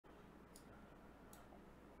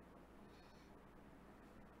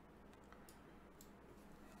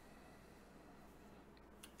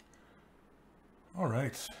All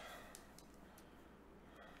right.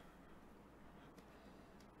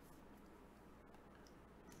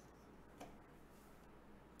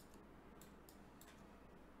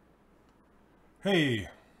 Hey,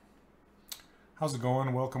 how's it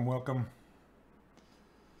going? Welcome, welcome.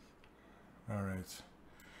 All right.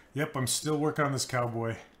 Yep, I'm still working on this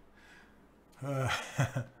cowboy. I'm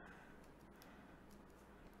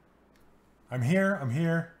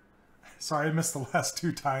here. Sorry I missed the last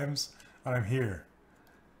 2 times, but I'm here.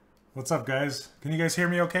 What's up, guys? Can you guys hear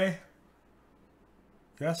me okay?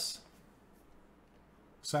 Yes?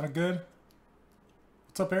 Sounded good?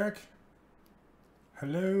 What's up, Eric?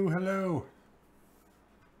 Hello, hello.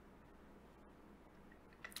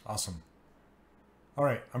 Awesome. All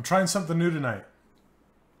right, I'm trying something new tonight.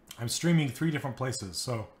 I'm streaming 3 different places.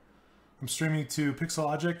 So I'm streaming to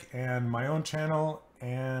Pixelogic and my own channel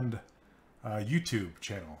and YouTube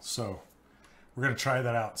channel. So we're going to try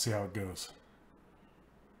that out, see how it goes.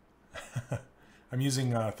 I'm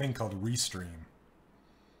using a thing called Restream.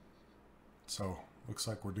 So looks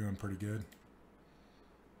like we're doing pretty good.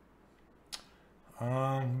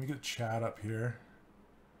 Let me get chat up here.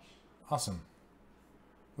 Awesome.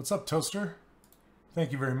 What's up, Toaster?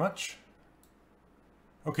 Thank you very much.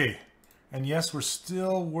 Okay, and yes, we're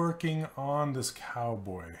still working on this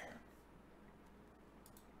cowboy.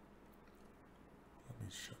 Let me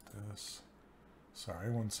shut this. Sorry,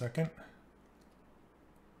 1 second.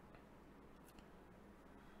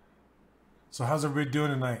 So how's everybody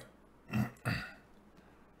doing tonight?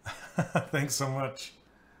 Thanks so much.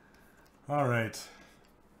 All right.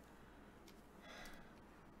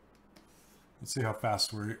 Let's see how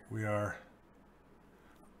fast we are.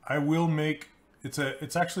 I will make,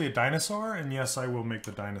 it's actually a dinosaur, and yes, I will make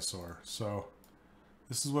the dinosaur. So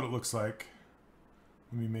this is what it looks like.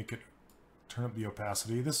 Let me make it, turn up the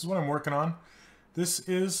opacity. This is what I'm working on. This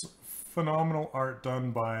is phenomenal art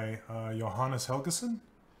done by Johannes Helgeson.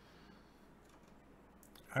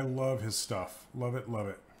 I love his stuff. Love it, love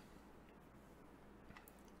it.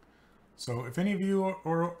 So if any of you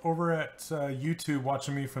are over at YouTube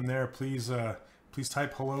watching me from there, please please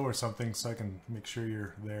type hello or something so I can make sure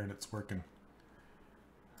you're there and it's working.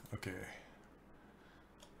 Okay.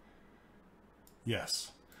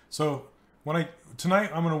 Yes. So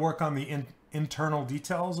tonight I'm going to work on the internal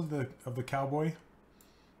details of the cowboy.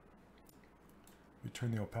 Let me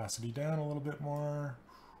turn the opacity down a little bit more.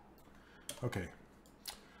 Okay.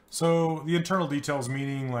 So the internal details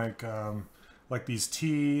meaning like these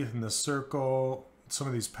teeth and the circle, some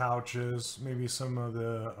of these pouches, maybe some of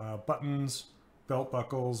the buttons, belt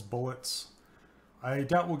buckles, bullets. I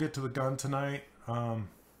doubt we'll get to the gun tonight.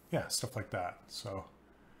 Yeah, stuff like that. So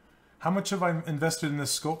how much have I invested in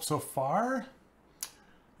this scope so far?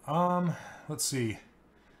 Let's see.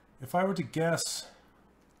 If I were to guess,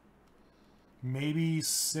 maybe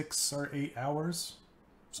 6 or 8 hours,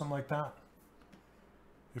 something like that.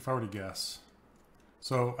 If I were to guess.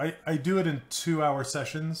 So I do it in 2-hour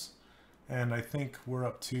sessions, and I think we're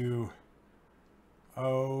up to,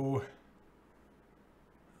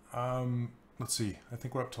 let's see, I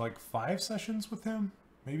think we're up to like 5 sessions with him,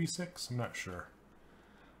 maybe 6, I'm not sure.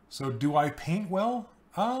 So do I paint well?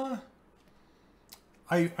 I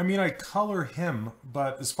mean, I color him,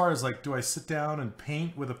 but as far as like, do I sit down and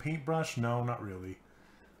paint with a paintbrush? No, not really.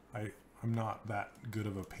 I'm not that good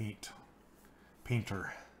of a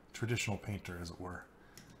painter, traditional painter as it were.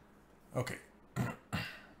 Okay.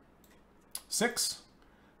 6?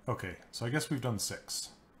 Okay, so I guess we've done 6.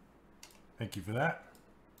 Thank you for that.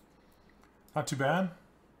 Not too bad.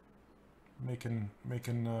 Making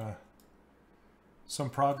some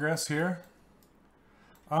progress here.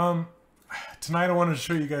 Tonight I wanted to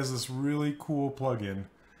show you guys this really cool plugin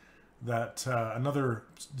that another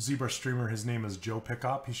ZBrush streamer, his name is Joe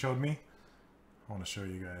Pickup, he showed me. I want to show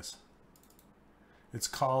you guys. It's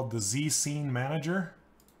called the Z Scene Manager.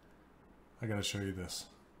 I gotta show you this.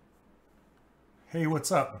 Hey,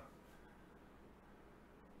 what's up?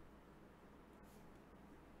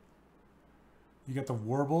 You got the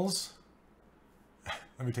warbles?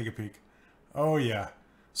 Let me take a peek. Oh yeah.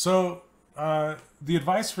 So the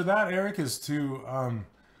advice for that, Eric, is to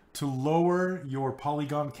lower your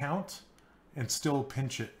polygon count and still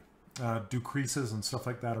pinch it. Do creases and stuff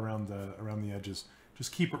like that around the edges.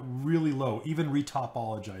 Just keep it really low. Even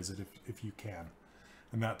retopologize it if you can.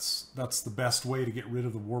 And that's the best way to get rid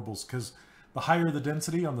of the warbles, because the higher the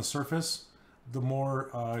density on the surface, the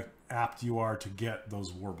more apt you are to get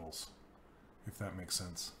those warbles, if that makes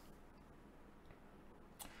sense.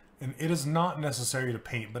 And it is not necessary to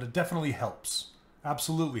paint, but it definitely helps.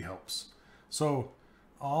 Absolutely helps. So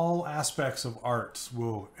all aspects of art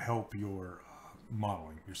will help your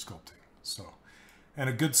modeling, your sculpting. So And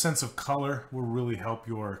a good sense of color will really help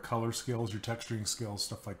your color skills, your texturing skills,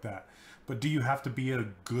 stuff like that. But do you have to be a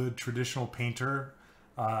good traditional painter?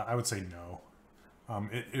 I would say no.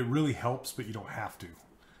 It really helps, but you don't have to.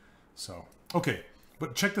 So, okay,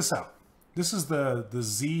 but check this out. This is the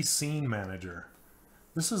Z Scene Manager.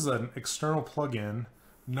 This is an external plugin.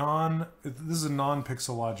 This is a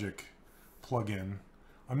non-Pixelogic plugin.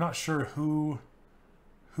 I'm not sure who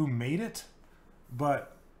made it,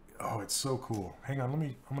 but oh, it's so cool. Hang on,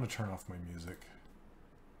 I'm gonna turn off my music.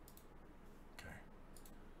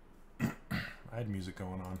 Okay. I had music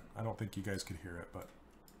going on. I don't think you guys could hear it, but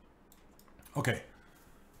okay.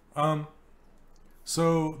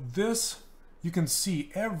 So this, you can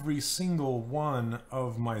see every single one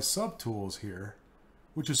of my subtools here,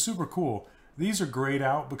 which is super cool. These are grayed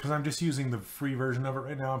out because I'm just using the free version of it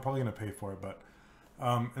right now. I'm probably gonna pay for it, but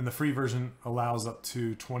and the free version allows up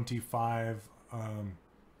to 25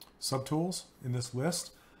 subtools in this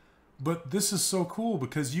list. But this is so cool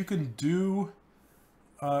because you can do,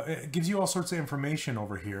 it gives you all sorts of information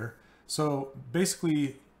over here. So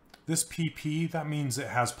basically this PP, that means it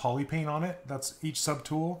has polypaint on it. That's each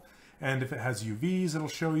subtool. And if it has UVs, it'll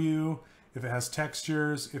show you. If it has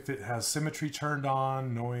textures, if it has symmetry turned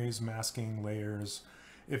on, noise, masking, layers.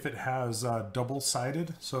 If it has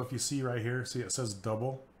double-sided, so if you see right here, see it says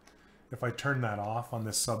double. If I turn that off on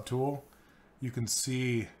this subtool, you can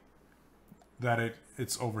see that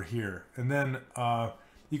it's over here. And then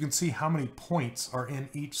you can see how many points are in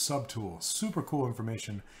each subtool. Super cool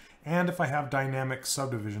information. And if I have dynamic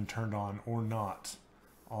subdivision turned on or not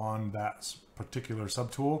on that particular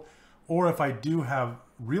subtool, or if I do have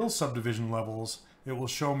real subdivision levels, it will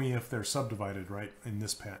show me if they're subdivided right in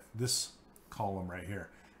this column right here,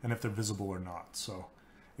 and if they're visible or not. So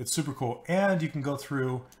it's super cool. And you can go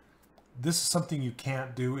through, this is something you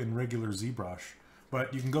can't do in regular ZBrush,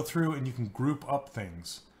 but you can go through and you can group up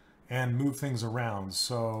things and move things around.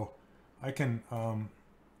 So I can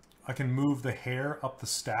move the hair up the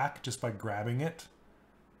stack just by grabbing it.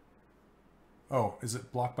 Oh, is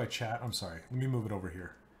it blocked by chat? I'm sorry. Let me move it over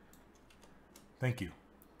here. Thank you.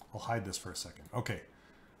 I'll hide this for a second. Okay.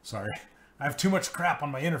 Sorry. I have too much crap on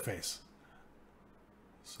my interface.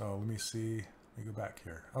 So let me see. Let me go back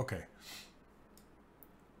here. Okay.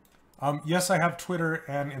 Yes, I have Twitter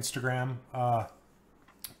and Instagram.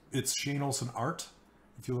 It's Shane Olson Art.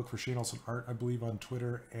 If you look for Shane Olson Art, I believe on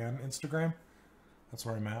Twitter and Instagram. That's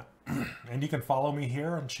where I'm at. And you can follow me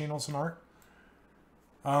here on Shane Olson Art.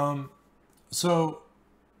 So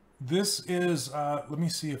this is, let me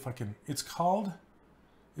see if I can, it's called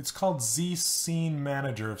Z Scene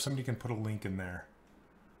Manager. If somebody can put a link in there,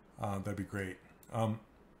 that'd be great.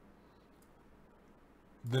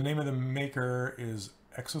 The name of the maker is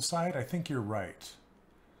Exocide. I think you're right.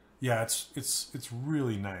 Yeah, it's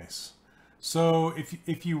really nice. So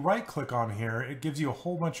if you right click on here, it gives you a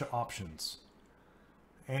whole bunch of options.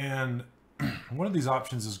 And one of these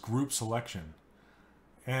options is group selection.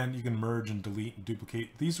 And you can merge and delete and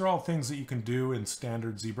duplicate. These are all things that you can do in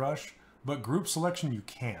standard ZBrush, but group selection you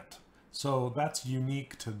can't. So that's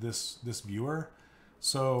unique to this viewer.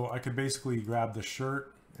 So I could basically grab the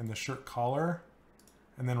shirt and the shirt collar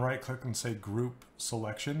and then right click and say group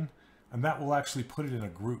selection, and that will actually put it in a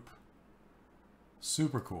group.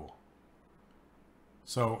 Super cool.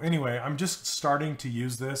 So anyway, I'm just starting to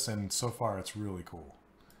use this, and so far it's really cool.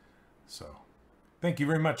 So thank you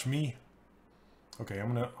very much, me. Okay,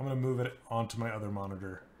 I'm gonna move it onto my other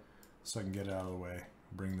monitor so I can get it out of the way,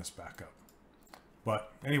 bring this back up.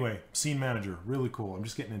 But anyway, Scene Manager, really cool. I'm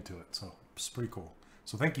just getting into it, so it's pretty cool.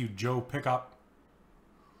 So thank you, Joe Pickup.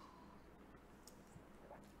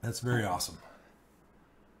 That's very awesome.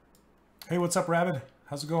 Hey, what's up, Rabbit?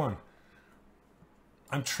 How's it going?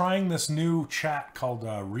 I'm trying this new chat called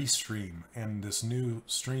Restream, and this new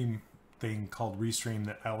stream thing called Restream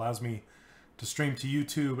that allows me to stream to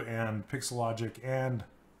YouTube and Pixelogic and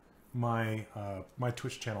my my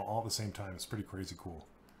Twitch channel all at the same time. It's pretty crazy cool.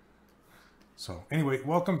 So anyway,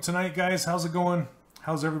 welcome tonight, guys. How's it going?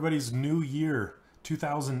 How's everybody's new year,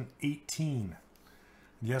 2018?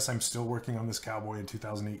 Yes, I'm still working on this cowboy in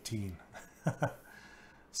 2018.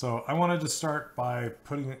 So I wanted to start by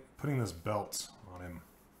putting this belt on him.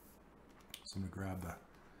 So I'm gonna grab the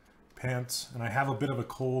pants, and I have a bit of a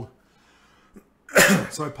cold,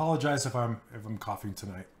 so I apologize if I'm coughing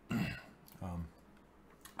tonight.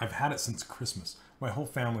 I've had it since Christmas. My whole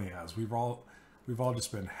family has. We've all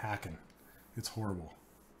just been hacking. It's horrible.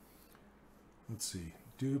 Let's see.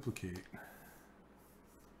 Duplicate.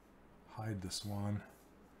 Hide this one.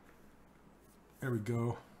 There we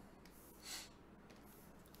go.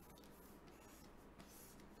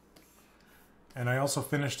 And I also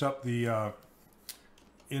finished up the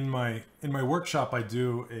in my workshop, I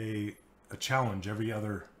do a challenge every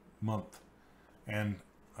other month, and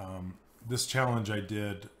this challenge we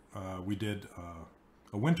did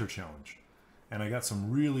a winter challenge, and I got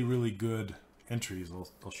some really good entries.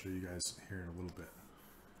 I'll show you guys here in a little bit,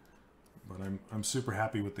 but I'm super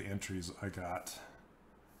happy with the entries I got,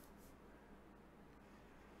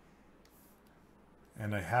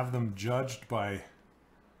 and I have them judged by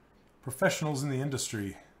professionals in the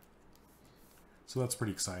industry. So that's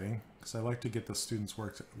pretty exciting, because I like to get the students'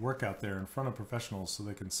 work out there in front of professionals so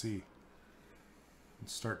they can see and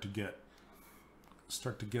start to get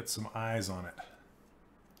some eyes on it.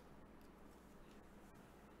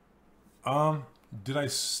 Did I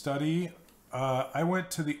study? I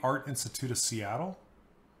went to the Art Institute of Seattle.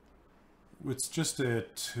 It's just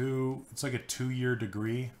it's like a 2-year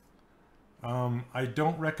degree. I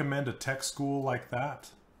don't recommend a tech school like that.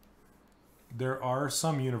 There are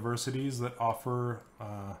some universities that offer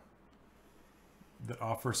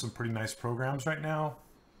some pretty nice programs right now.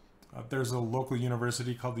 There's a local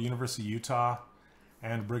university called the University of Utah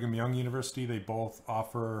and Brigham Young University. They both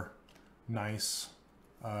offer nice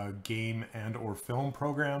game and or film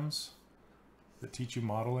programs that teach you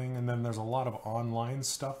modeling. And then there's a lot of online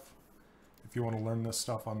stuff if you want to learn this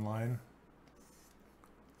stuff online.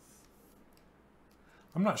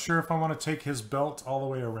 I'm not sure if I want to take his belt all the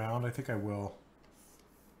way around. I think I will.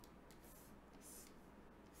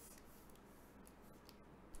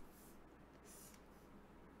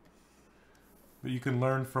 But you can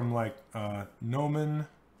learn from like Gnomon.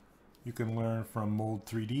 You can learn from Mold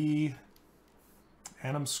 3D,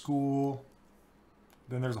 Anim School.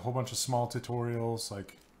 Then there's a whole bunch of small tutorials.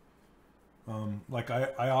 Like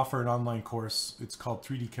I offer an online course. It's called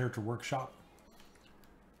 3D Character Workshop.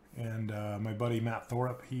 And my buddy Matt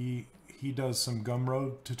Thorup, he does some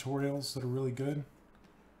Gumroad tutorials that are really good.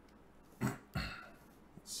 Let's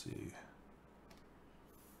see.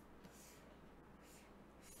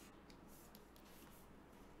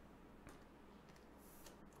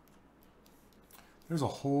 There's a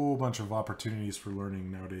whole bunch of opportunities for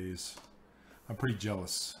learning nowadays. I'm pretty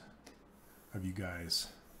jealous of you guys,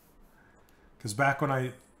 because back when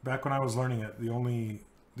I was learning it, the only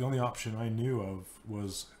option I knew of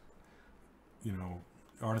was, you know,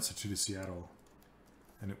 Art Institute of Seattle,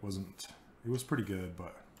 and it was pretty good,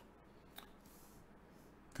 but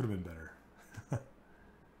could have been better.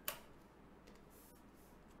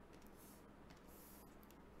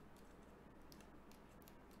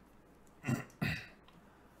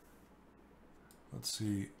 Let's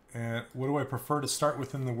see. And what do I prefer to start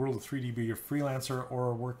within the world of 3D? Be a freelancer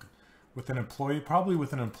or work with an employee? Probably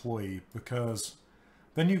with an employee, because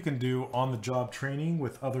then you can do on-the-job training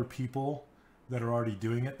with other people that are already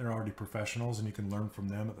doing it. They're already professionals, and you can learn from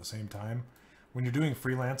them at the same time. When you're doing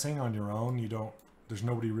freelancing on your own, there's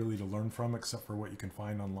nobody really to learn from except for what you can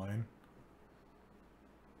find online.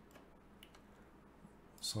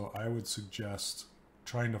 So I would suggest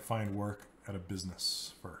trying to find work at a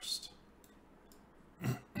business first.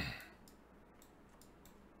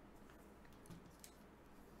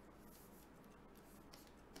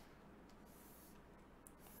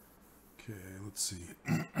 Okay, let's see.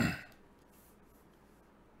 I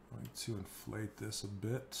need to inflate this a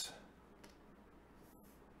bit.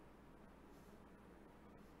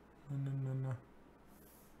 No.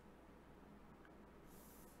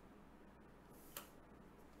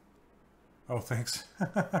 Oh, thanks.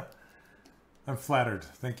 I'm flattered.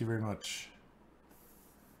 Thank you very much.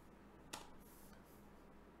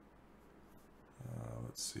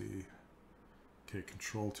 Let's see. Okay,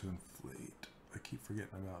 control to inflate. I keep forgetting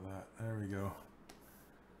about that. There we go.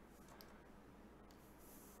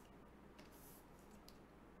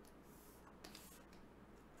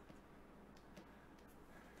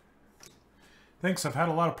 Thanks, I've had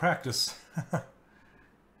a lot of practice.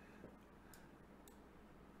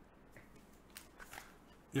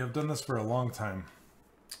 Yeah, I've done this for a long time.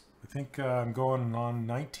 I think I'm going on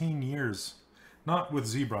 19 years. Not with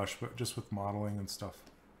ZBrush, but just with modeling and stuff.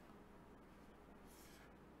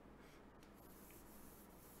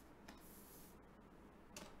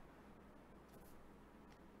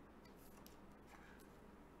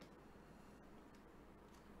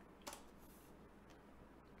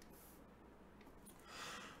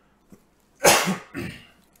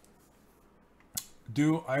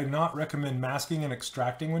 Do I not recommend masking and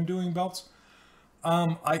extracting when doing belts?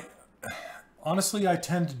 Honestly, I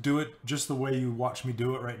tend to do it just the way you watch me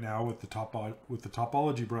do it right now with the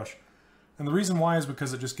topology brush, and the reason why is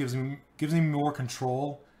because it just gives me more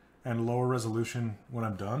control and lower resolution when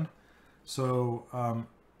I'm done. So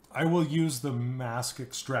I will use the mask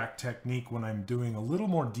extract technique when I'm doing a little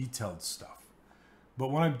more detailed stuff. But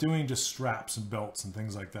when I'm doing just straps and belts and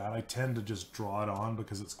things like that, I tend to just draw it on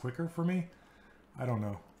because it's quicker for me. I don't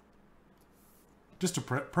know. Just a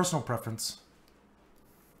personal preference.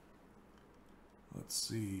 Let's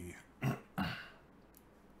see. And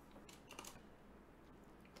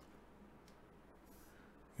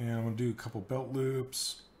I'm going to do a couple belt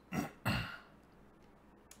loops.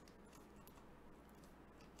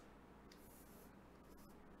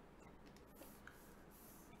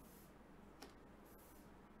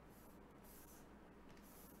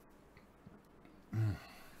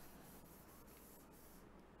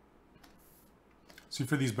 See,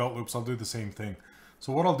 for these belt loops, I'll do the same thing.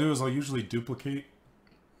 So what I'll do is I'll usually duplicate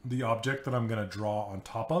the object that I'm going to draw on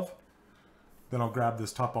top of. Then I'll grab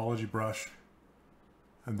this topology brush,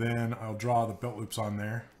 and then I'll draw the belt loops on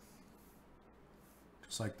there.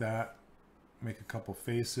 Just like that. Make a couple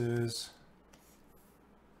faces.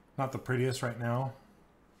 Not the prettiest right now.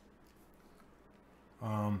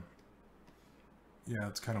 Yeah,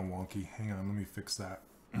 it's kind of wonky. Hang on, let me fix that.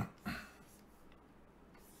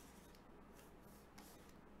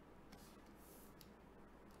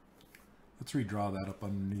 Let's redraw that up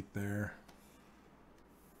underneath there.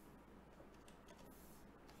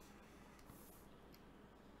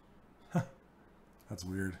 That's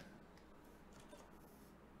weird.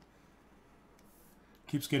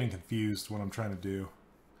 Keeps getting confused what I'm trying to do.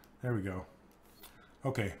 There we go.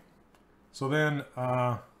 Okay, so then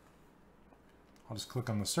I'll just click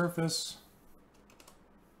on the surface.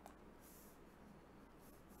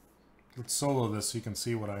 Let's solo this so you can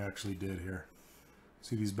see what I actually did here.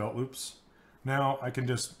 See these belt loops? Now I can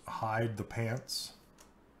just hide the pants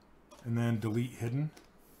and then delete hidden.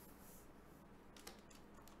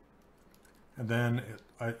 And then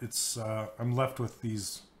I'm left with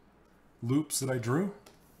these loops that I drew.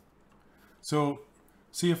 So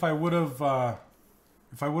see, if I would have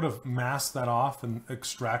masked that off and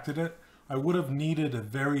extracted it, I would have needed a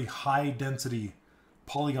very high density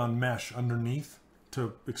polygon mesh underneath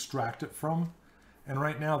to extract it from. And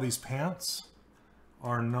right now these pants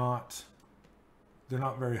are not, they're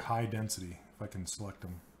not very high density. If I can select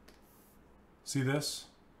them. See this?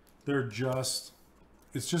 They're just,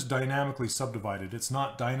 it's just dynamically subdivided. It's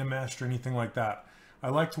not dynameshed or anything like that. I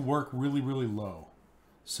like to work really, really low.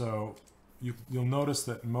 So you'll notice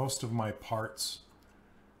that most of my parts,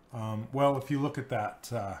 well, if you look at that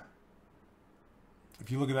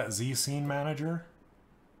Z scene manager,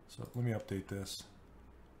 so let me update this.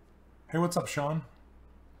 Hey, what's up, Sean?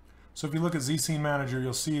 So if you look at Z scene manager,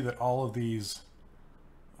 you'll see that all of these,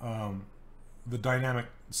 the dynamic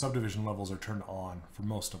subdivision levels are turned on for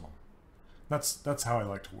most of them. That's how I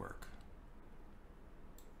like to work.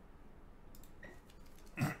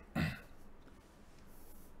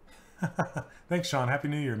 Thanks, Sean. Happy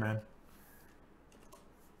New Year, man.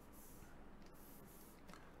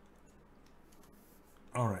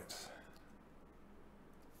 All right.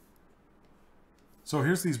 So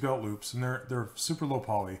here's these belt loops, and they're super low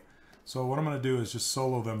poly. So what I'm going to do is just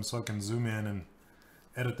solo them so I can zoom in and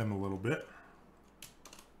edit them a little bit.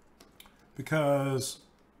 Because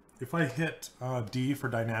if I hit D for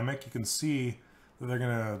dynamic, you can see that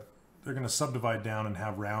they're gonna subdivide down and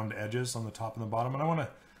have round edges on the top and the bottom, and I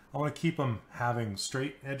want to keep them having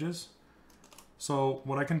straight edges. So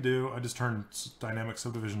what I can do, I just turn dynamic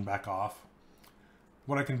subdivision back off.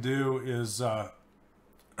 What I can do is,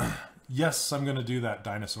 yes, I'm going to do that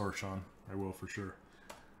dinosaur, Sean. I will for sure.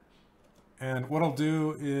 And what I'll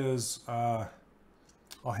do is I'll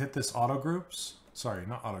hit this auto groups. Sorry,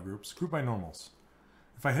 not auto groups, group by normals.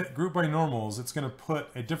 If I hit group by normals, it's going to put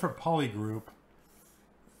a different poly group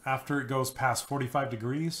after it goes past 45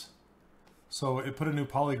 degrees. So it put a new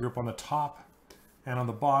poly group on the top and on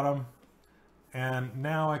the bottom. And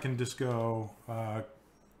now I can just go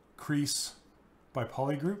crease by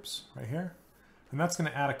poly groups right here. And that's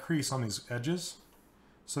going to add a crease on these edges.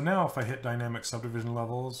 So now if I hit dynamic subdivision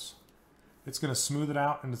levels, it's going to smooth it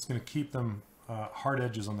out and it's going to keep them hard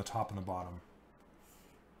edges on the top and the bottom.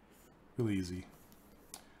 Really easy.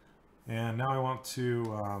 And now I want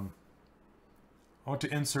to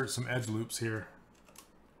insert some edge loops here,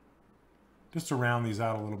 just to round these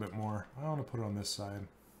out a little bit more. I want to put it on this side.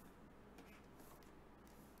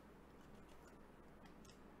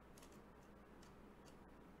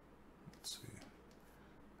 Let's see.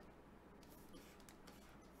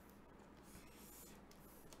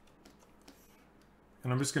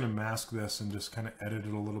 And I'm just going to mask this and just kind of edit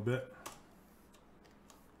it a little bit.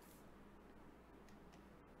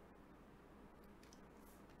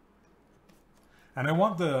 And I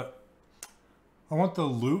want the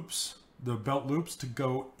loops, the belt loops, to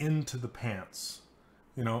go into the pants.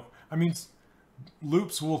 You know, I mean,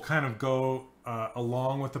 loops will kind of go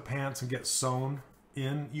along with the pants and get sewn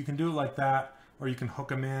in. You can do it like that, or you can hook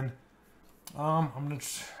them in.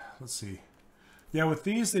 Let's see. Yeah, with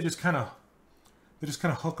these, they just kind of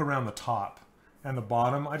hook around the top and the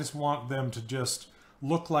bottom. I just want them to just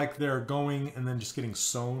look like they're going and then just getting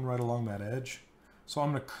sewn right along that edge. So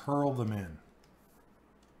I'm going to curl them in.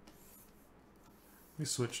 Let me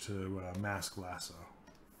switch to mask lasso.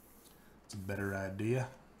 It's a better idea.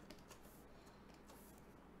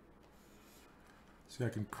 See, I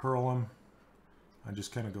can curl them. I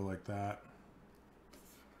just kind of go like that.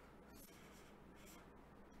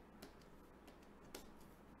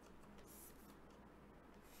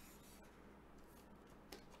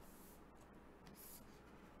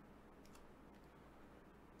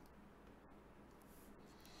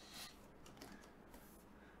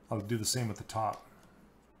 I'll do the same with the top.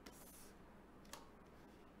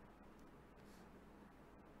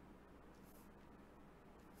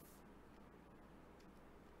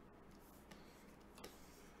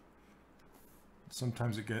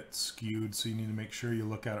 Sometimes it gets skewed, so you need to make sure you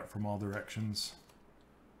look at it from all directions.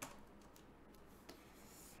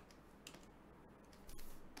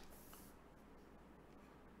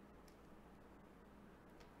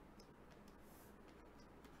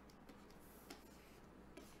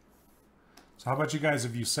 So how about you guys?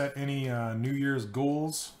 Have you set any New Year's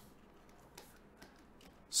goals?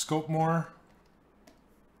 Scope more?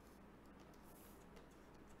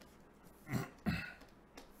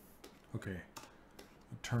 Okay.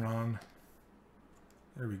 Turn on.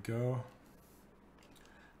 There we go.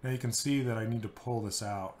 Now you can see that I need to pull this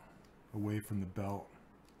out away from the belt.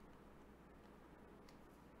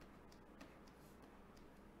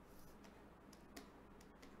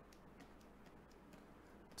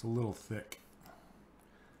 It's a little thick.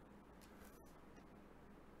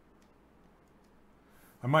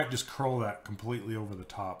 I might just curl that completely over the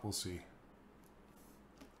top. We'll see.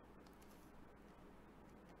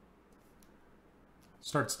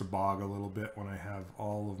 Starts to bog a little bit when I have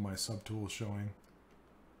all of my subtools showing.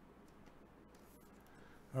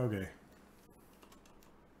 Okay.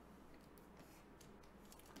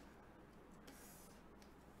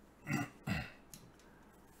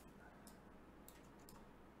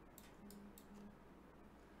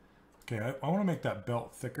 Okay, I want to make that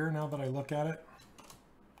belt thicker now that I look at it.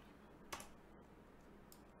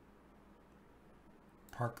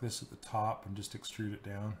 Park this at the top and just extrude it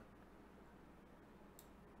down.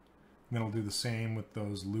 And then I'll do the same with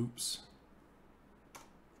those loops.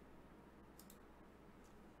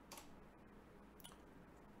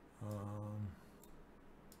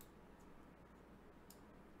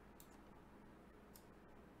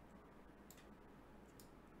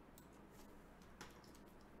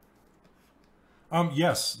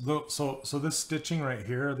 Yes. So this stitching right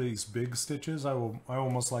here, these big stitches, I will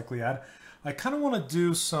most likely add. I kind of want to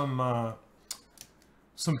do some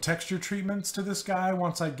texture treatments to this guy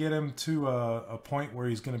once I get him to a point where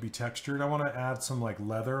he's going to be textured. I want to add some like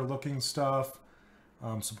leather looking stuff,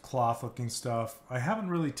 some cloth looking stuff. I haven't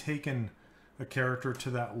really taken a character to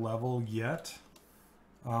that level yet.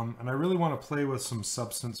 And I really want to play with some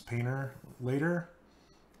Substance Painter later.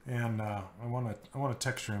 And I want to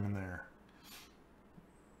texture him in there.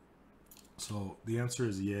 So the answer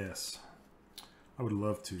is yes. I would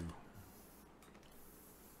love to.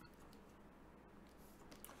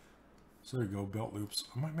 So there you go, belt loops.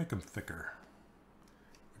 I might make them thicker,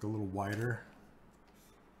 like a little wider.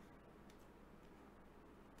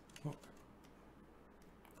 Oh.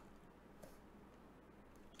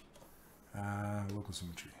 Local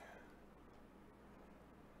symmetry.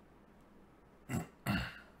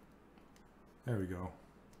 There we go.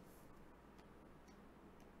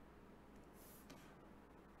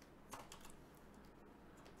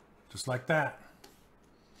 Just like that.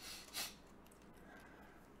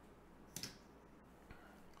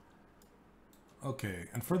 Okay,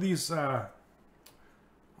 and for these, I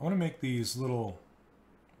want to make these little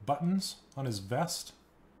buttons on his vest.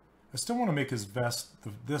 I still want to make his vest,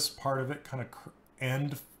 this part of it, kind of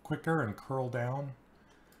end quicker and curl down,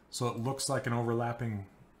 so it looks like an overlapping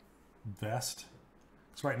vest.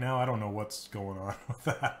 Because right now, I don't know what's going on with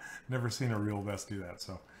that. Never seen a real vest do that,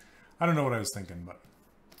 so I don't know what I was thinking, but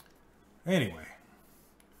anyway,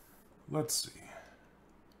 let's see.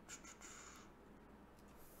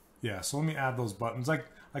 Yeah, so let me add those buttons. I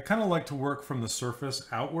kind of like to work from the surface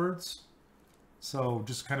outwards. So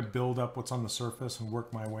just kind of build up what's on the surface and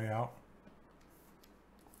work my way out.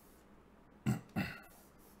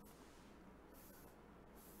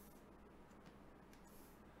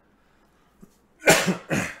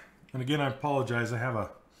 And again, I apologize. I have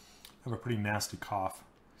a pretty nasty cough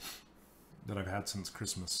that I've had since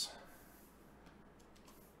Christmas.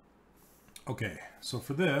 Okay, so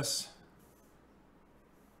for this,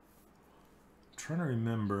 I'm trying to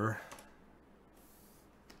remember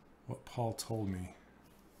what Paul told me.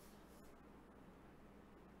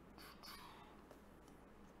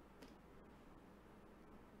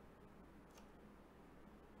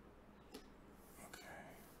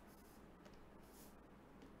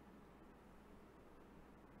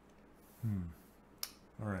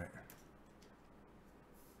 All right.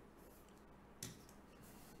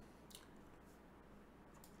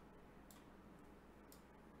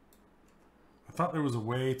 I thought there was a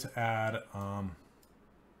way to add,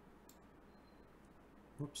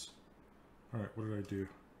 whoops. All right, what did I do?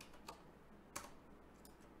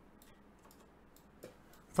 I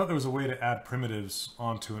thought there was a way to add primitives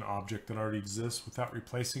onto an object that already exists without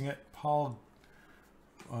replacing it. Paul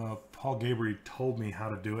Gabriel told me how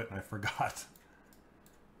to do it and I forgot.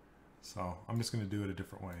 So I'm just going to do it a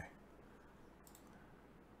different way.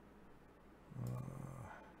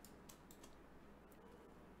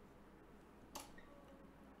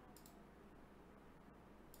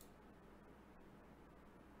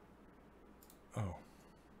 Oh,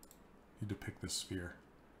 need to pick this sphere.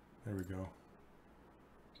 There we go.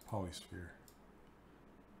 Polysphere.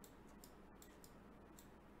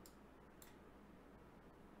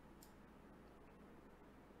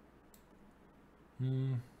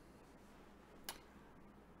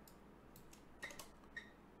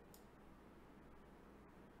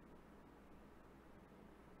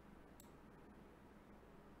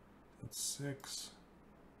 That's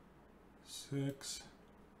 6.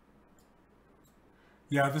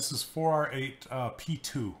 Yeah, this is 4R8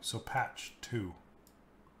 P2, so patch 2.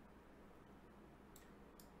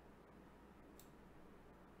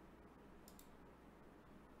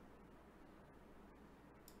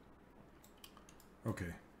 Okay,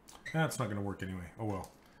 that's not going to work anyway. Oh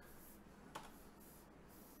well.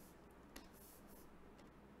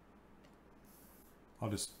 I'll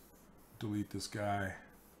just delete this guy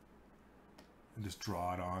and just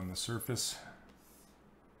draw it on the surface.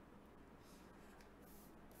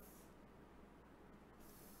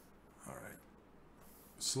 All right,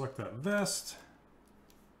 select that vest.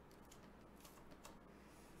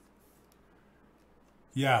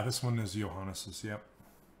 Yeah, this one is Johannes's, yep.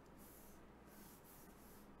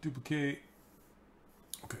 Duplicate.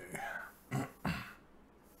 Okay.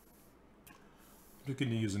 Looking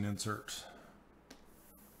to use an insert.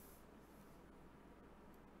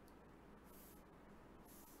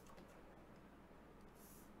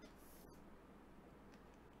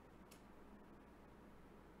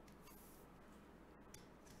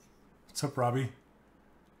 What's up, Robbie?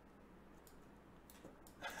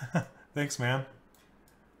 Thanks, man.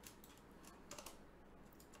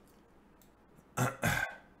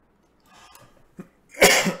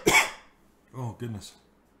 Oh, goodness.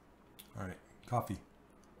 All right, coffee.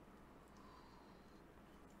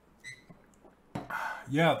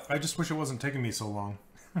 Yeah, I just wish it wasn't taking me so long.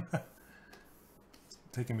 It's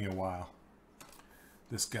taking me a while.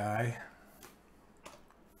 This guy.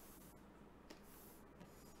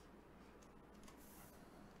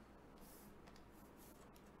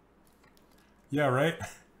 Yeah, right?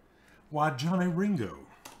 Why, Johnny Ringo,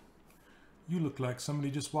 you look like somebody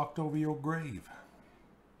just walked over your grave.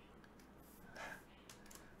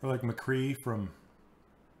 Or like McCree from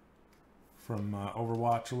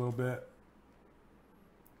Overwatch a little bit.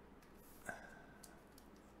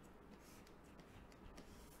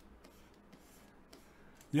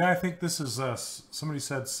 Yeah, I think this is somebody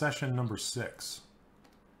said session number 6.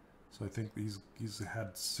 So I think he's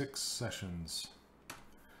had 6 sessions.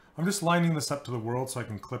 I'm just lining this up to the world so I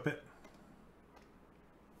can clip it.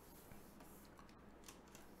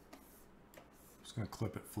 I'm just going to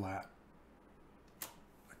clip it flat.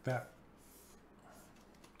 Like that.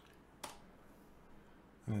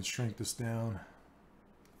 And then shrink this down.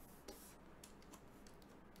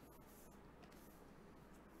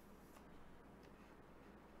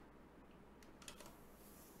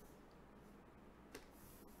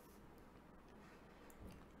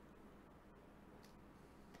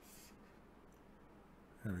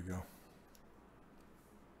 There we go.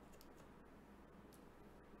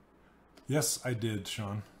 Yes, I did,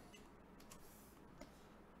 Sean.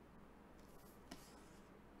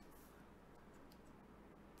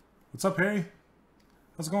 What's up, Harry?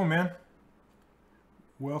 How's it going, man?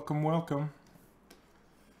 Welcome, welcome.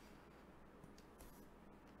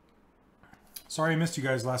 Sorry I missed you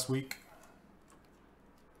guys last week.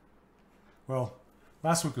 Well,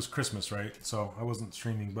 last week was Christmas, right? So I wasn't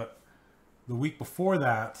streaming, but the week before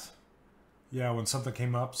that, yeah, when something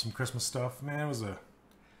came up, some Christmas stuff, man, it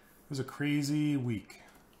was a crazy week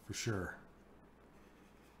for sure.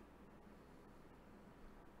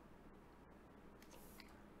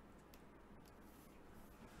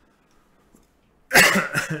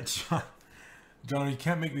 John, you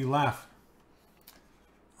can't make me laugh.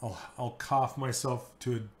 I'll cough myself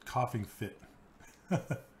to a coughing fit.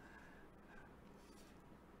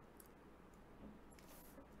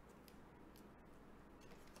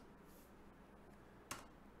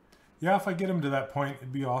 Yeah, if I get him to that point,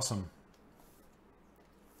 it'd be awesome.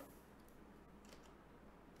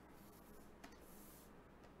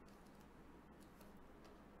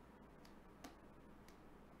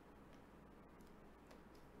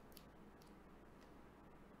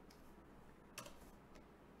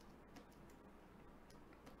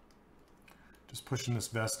 Just pushing this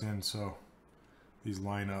vest in so these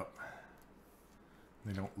line up.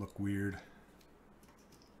 They don't look weird.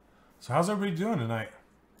 So how's everybody doing tonight?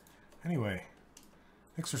 Anyway,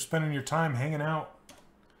 thanks for spending your time hanging out,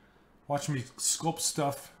 watching me sculpt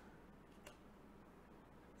stuff.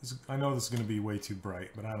 I know this is going to be way too bright,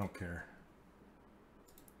 but I don't care.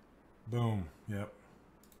 Boom. Yep.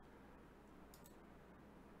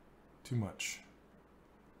 Too much.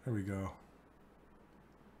 There we go.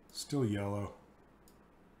 Still yellow.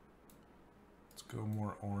 Let's go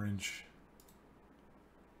more orange.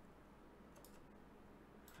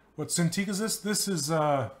 What Cintiq is this? This is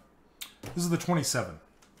the 27.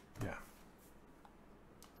 Yeah.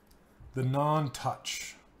 The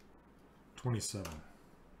non-touch 27.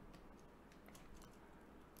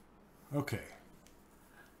 Okay.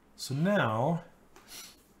 So now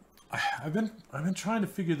I've been trying to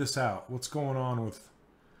figure this out. What's going on with,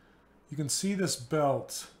 you can see this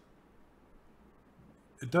belt.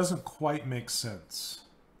 It doesn't quite make sense.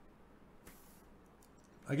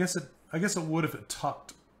 I guess it would if it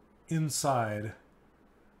tucked inside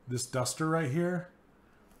this duster right here,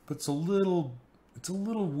 but it's a little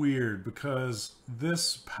weird because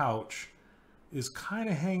this pouch is kind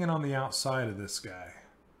of hanging on the outside of this guy.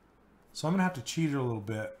 So I'm gonna have to cheat it a little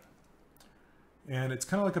bit. And it's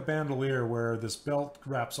kind of like a bandolier where this belt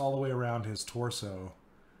wraps all the way around his torso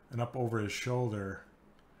and up over his shoulder.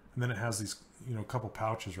 And then it has these, you know, couple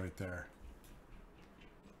pouches right there.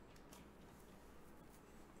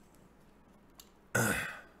 A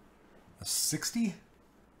 60?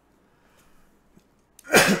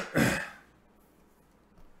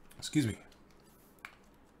 Excuse me.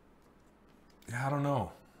 Yeah, I don't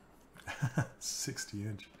know. 60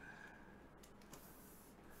 inch.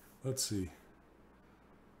 Let's see.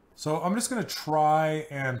 So I'm just gonna try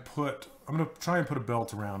and put a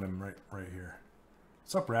belt around him right here.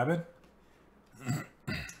 What's up, Rabbit?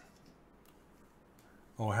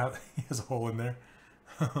 Oh, he has a hole in there.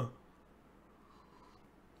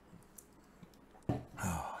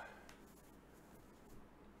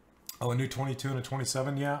 Oh, a new 22 and a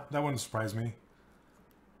 27? Yeah, that wouldn't surprise me.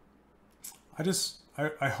 I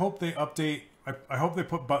hope they update. I hope they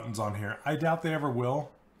put buttons on here. I doubt they ever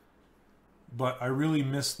will. But I really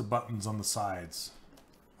miss the buttons on the sides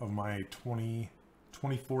of my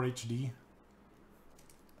 24 HD.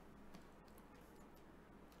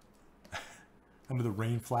 Under the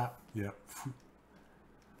rain flap. Yeah.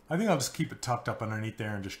 I think I'll just keep it tucked up underneath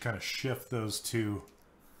there and just kind of shift these two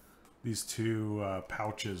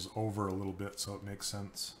pouches over a little bit so it makes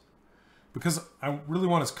sense. Because I really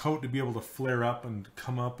want his coat to be able to flare up and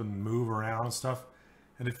come up and move around and stuff.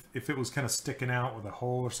 And if it was kind of sticking out with a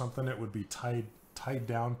hole or something, it would be tied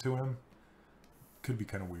down to him. Could be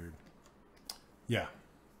kind of weird. Yeah.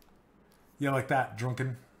 Yeah, like that,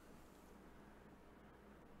 drunken.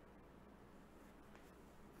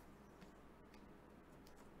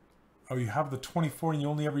 Oh, you have the 24 and you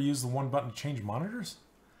only ever use the one button to change monitors?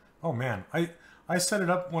 Oh man, I set it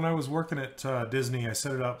up when I was working at Disney. I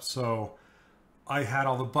set it up so I had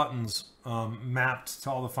all the buttons mapped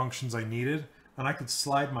to all the functions I needed, and I could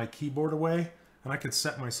slide my keyboard away, and I could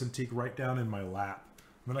set my Cintiq right down in my lap.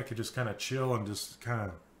 And then I could just kind of chill and just kind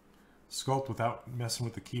of sculpt without messing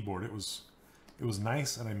with the keyboard. It was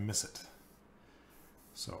nice, and I miss it.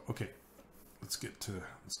 So okay, let's get to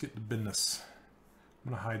business.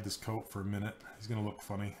 I'm gonna hide this coat for a minute. He's gonna look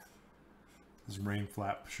funny. His rain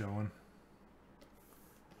flap showing.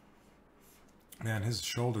 Man, his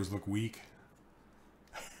shoulders look weak.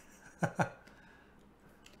 I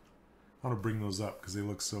want to bring those up because they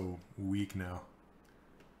look so weak now.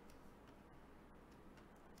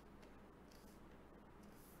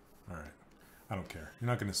 All right. I don't care. You're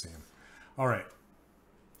not going to see him. All right.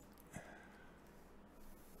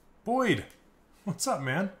 Boyd, what's up,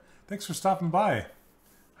 man? Thanks for stopping by.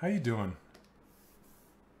 How you doing?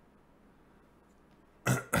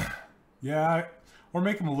 Yeah, or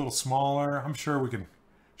make him a little smaller. I'm sure we can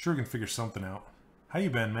figure something out. How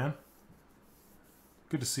you been, man?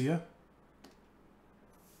 Good to see you.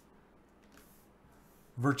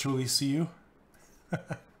 Virtually see you.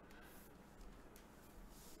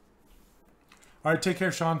 All right, take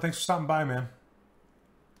care, Sean. Thanks for stopping by, man.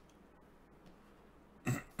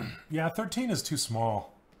 Yeah, 13 is too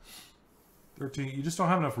small. 13, you just don't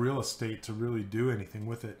have enough real estate to really do anything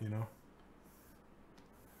with it, you know?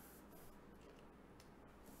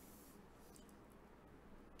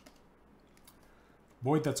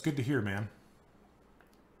 Boyd, that's good to hear, man.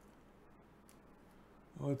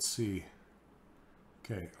 Let's see.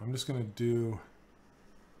 Okay, I'm just going to do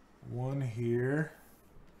one here.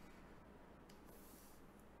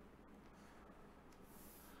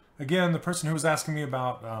 Again, the person who was asking me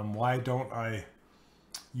about why don't I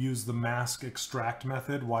use the mask extract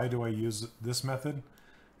method, why do I use this method?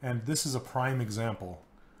 And this is a prime example.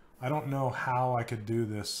 I don't know how I could do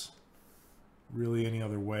this really any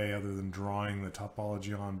other way other than drawing the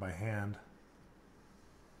topology on by hand.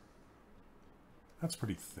 That's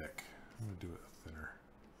pretty thick. I'm going to do it thinner.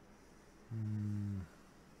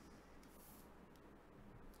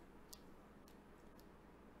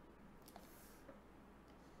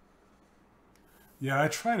 Yeah, I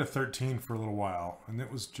tried a 13 for a little while, and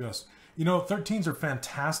it was just, you know, 13s are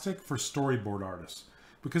fantastic for storyboard artists.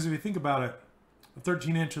 Because if you think about it, a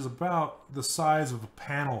 13 inch is about the size of a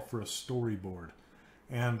panel for a storyboard.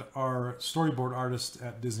 And our storyboard artists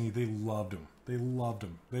at Disney, they loved them. They loved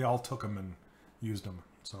them. They all took them and used them.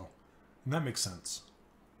 So, and that makes sense.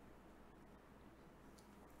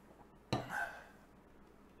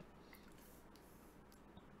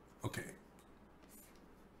 Okay.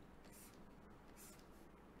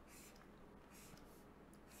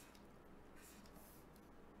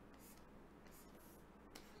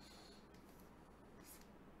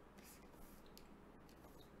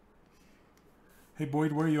 Hey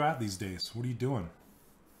Boyd, where are you at these days? What are you doing?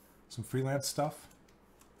 Some freelance stuff?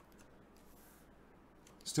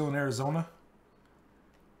 Still in Arizona?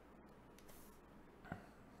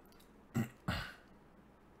 All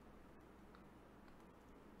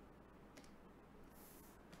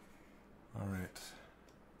right.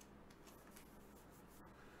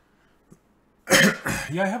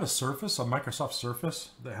 Yeah, I have a Surface, a Microsoft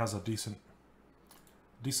Surface that has a decent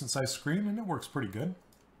sized screen, and it works pretty good.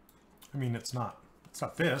 I mean, it's not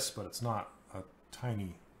this, but it's not a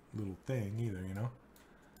tiny little thing either, you know?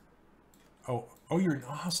 Oh, you're in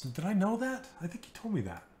Austin. Did I know that? I think you told me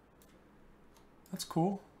that. That's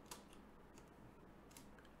cool.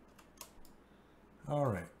 All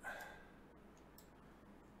right.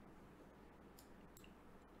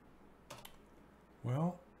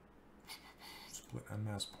 Well, split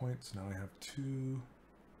unmasked points. Now I have 2.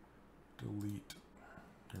 Delete.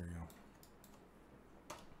 There we go.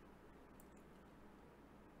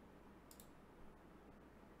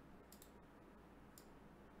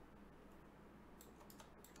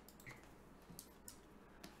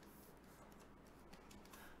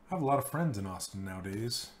 I have a lot of friends in Austin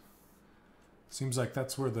nowadays. Seems like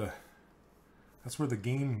that's where the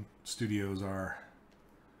game studios are.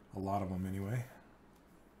 A lot of them anyway.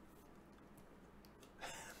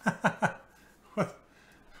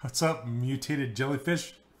 What's up, mutated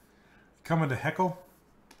jellyfish? Coming to heckle?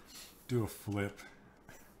 Do a flip.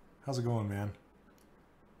 How's it going, man?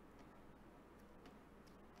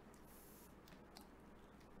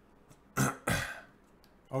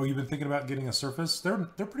 Oh, you've been thinking about getting a Surface? They're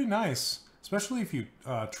pretty nice, especially if you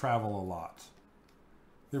travel a lot.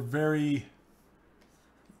 They're very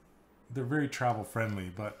travel friendly,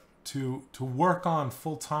 but to work on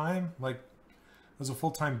full time, like as a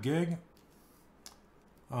full-time gig,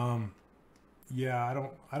 yeah,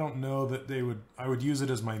 I don't know that I would use it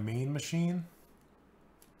as my main machine.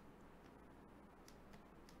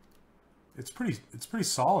 It's pretty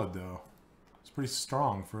solid though. It's pretty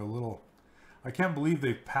strong for a little. I can't believe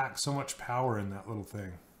they pack so much power in that little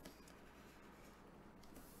thing.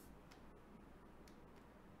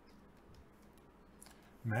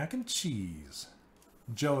 Mac and cheese.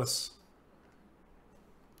 Jealous.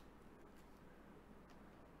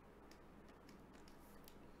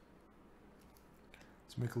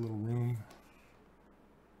 Let's make a little room.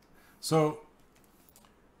 So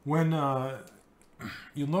when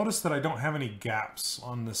you'll notice that I don't have any gaps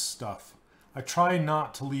on this stuff. I try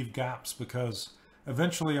not to leave gaps because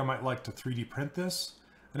eventually I might like to 3D print this.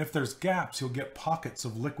 And if there's gaps, you'll get pockets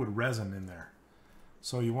of liquid resin in there.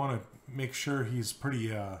 So you want to make sure he's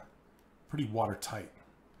pretty watertight.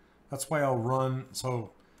 That's why I'll run,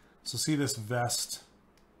 so see this vest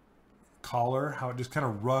collar, how it just kind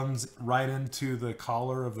of runs right into the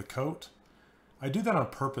collar of the coat. I do that on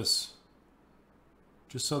purpose,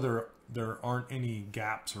 just so there aren't any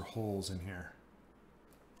gaps or holes in here.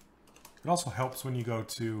 It also helps when you go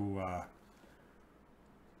to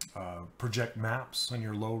project maps on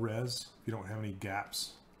your low res if you don't have any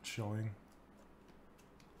gaps showing.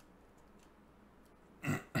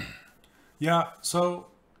 Yeah, so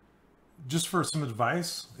just for some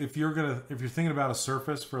advice, if you're thinking about a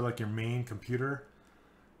Surface for like your main computer,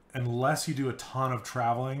 unless you do a ton of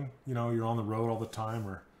traveling, you know, you're on the road all the time,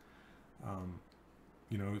 or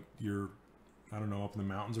you know, you're, I don't know, up in the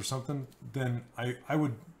mountains or something, then I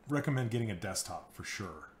would recommend getting a desktop for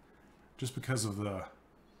sure, just because of the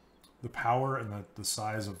power and the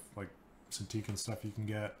size of like Cintiq and stuff you can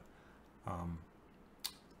get.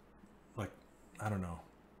 Like, I don't know,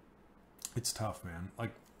 it's tough, man.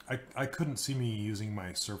 Like I couldn't see me using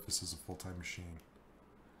my Surface as a full-time machine.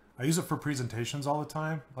 I use it for presentations all the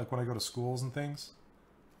time, like when I go to schools and things.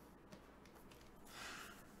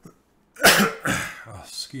 Oh,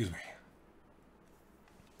 excuse me.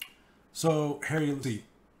 So, Harry, let's see.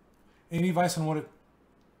 Any advice on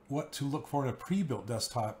what to look for in a pre-built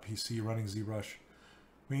desktop PC running ZBrush?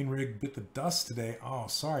 Main rig bit the dust today. Oh,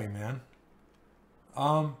 sorry, man.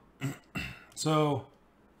 So,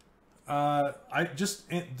 I just,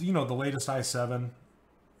 you know, the latest i7,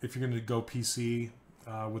 if you're going to go PC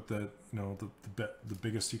with the, you know, the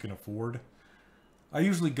biggest you can afford, I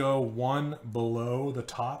usually go one below the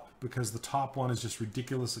top, because the top one is just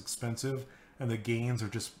ridiculous expensive and the gains are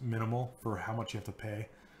just minimal for how much you have to pay.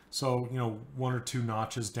 So, you know, 1 or 2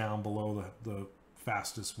 notches down below the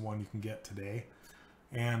fastest one you can get today.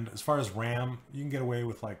 And as far as RAM, you can get away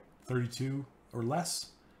with like 32 or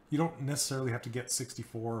less. You don't necessarily have to get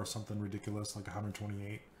 64 or something ridiculous like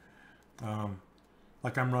 128.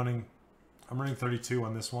 Like I'm running 32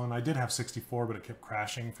 on this one. I did have 64, but it kept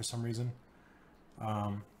crashing for some reason.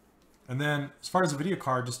 And then as far as a video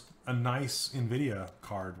card, just a nice NVIDIA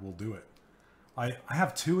card will do it. I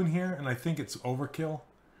have 2 in here, and I think it's overkill.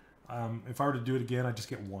 If I were to do it again, I'd just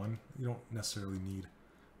get 1. You don't necessarily need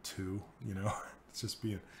 2, you know. It's just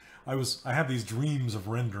being, I have these dreams of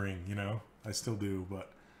rendering, you know. I still do,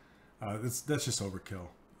 but that's just overkill.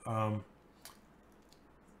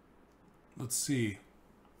 Let's see.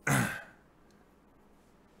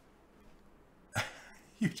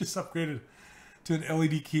 You just upgraded to an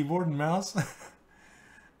LED keyboard and mouse?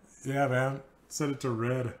 Yeah, man. Set it to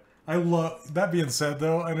red. I love, that being said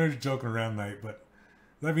though, I know you're joking around, Knight, but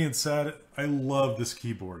that being said, I love this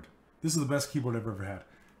keyboard. This is the best keyboard I've ever had.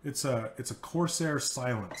 It's a Corsair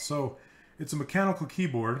Silent. So it's a mechanical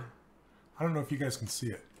keyboard. I don't know if you guys can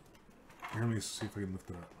see it. Here, let me see if I can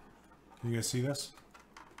lift it up. Can you guys see this?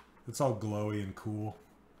 It's all glowy and cool.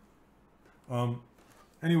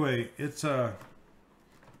 Anyway, it's a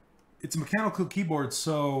mechanical keyboard,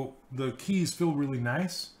 so the keys feel really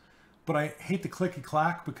nice, but I hate the clicky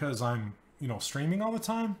clack because I'm, you know, streaming all the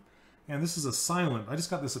time. And this is a Silent. I just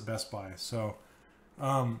got this at Best Buy. So,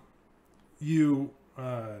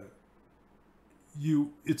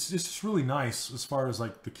 it's just really nice as far as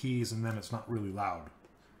like the keys, and then it's not really loud.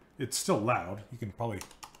 It's still loud. You can probably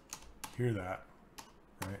hear that,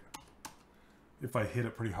 right? If I hit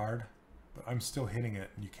it pretty hard, but I'm still hitting it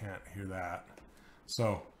and you can't hear that.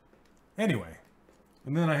 So anyway,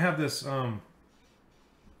 and then I have this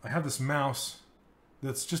mouse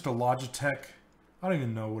that's just a Logitech. I don't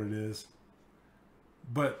even know what it is,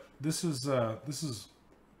 but this is a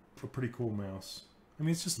pretty cool mouse. I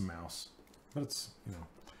mean, it's just a mouse, but it's, you know,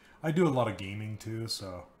 I do a lot of gaming too,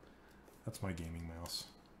 so that's my gaming mouse.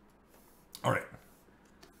 All right,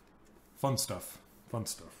 fun stuff, fun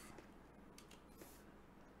stuff.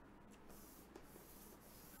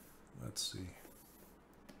 Let's see.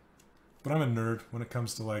 But I'm a nerd when it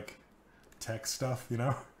comes to like tech stuff, you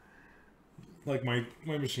know? Like my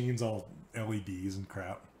machine's all LEDs and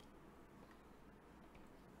crap.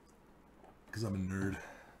 Because I'm a nerd.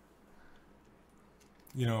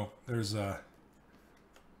 You know, there's what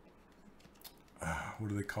are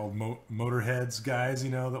they called? Motorheads guys, you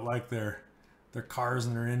know, that like their cars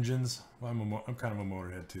and their engines. Well, I'm kind of a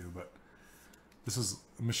motorhead too, but this is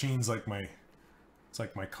machines like it's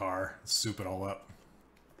like my car. Soup it all up.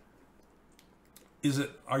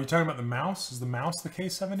 Are you talking about the mouse? Is the mouse the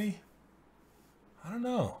K70? I don't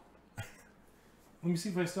know. Let me see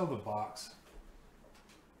if I still have the box.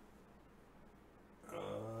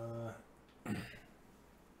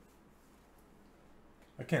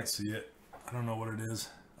 I can't see it. I don't know what it is.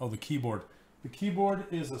 Oh, the keyboard. The keyboard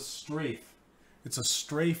is a Strafe. It's a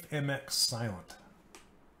Strafe MX Silent.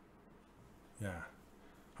 Yeah.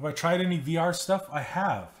 Have I tried any VR stuff? I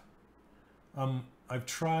have. I've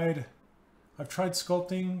tried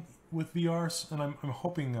sculpting with VRs, and I'm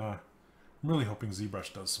hoping, I'm really hoping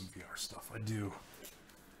ZBrush does some VR stuff. I do.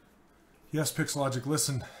 Yes, Pixelogic,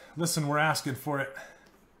 listen, we're asking for it.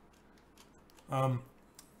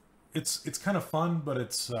 it's kind of fun, but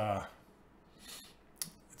it's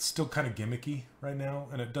still kind of gimmicky right now,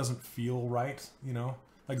 and it doesn't feel right, you know?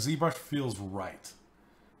 Like ZBrush feels right.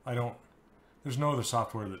 There's no other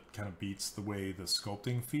software that kind of beats the way the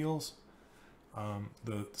sculpting feels.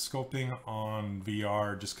 The sculpting on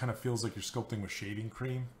VR just kind of feels like you're sculpting with shaving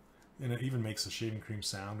cream, and it even makes the shaving cream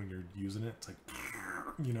sound when you're using it. It's like,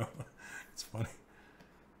 you know, it's funny.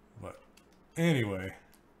 But anyway,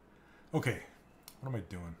 okay, what am I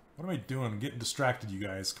doing? What am I doing? I'm getting distracted, you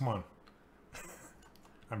guys. Come on.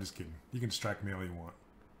 I'm just kidding. You can distract me all you want.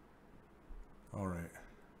 All right.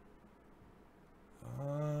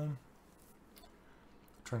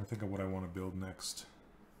 Trying to think of what I want to build next.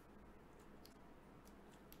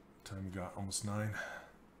 Time we got almost 9.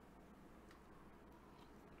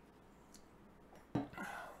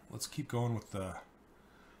 Let's keep going with the.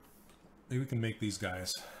 Maybe we can make these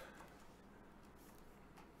guys.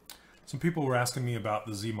 Some people were asking me about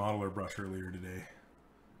the ZModeler brush earlier today.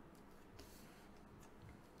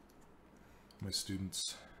 My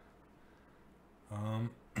students.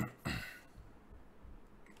 Okay.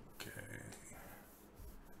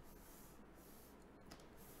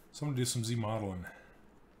 So I'm gonna do some Z modeling.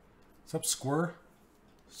 What's up,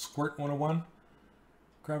 Squirt 101?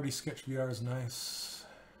 Gravity Sketch VR is nice.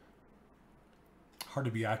 Hard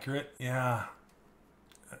to be accurate. Yeah.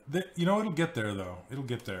 You know, it'll get there though. It'll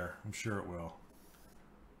get there. I'm sure it will.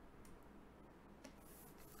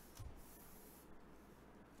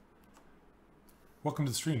 Welcome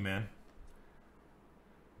to the stream, man.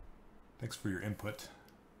 Thanks for your input.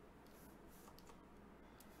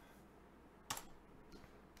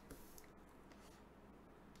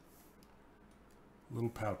 Little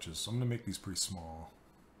pouches. So I'm going to make these pretty small.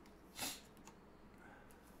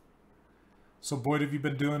 So Boyd, have you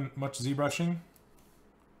been doing much ZBrushing?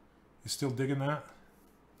 You still digging that?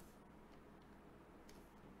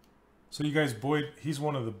 So you guys, Boyd, he's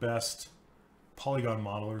one of the best polygon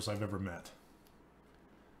modelers I've ever met.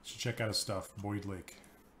 You should check out his stuff, Boyd Lake.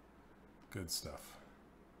 Good stuff.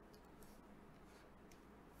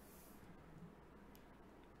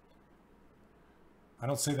 I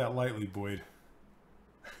don't say that lightly, Boyd.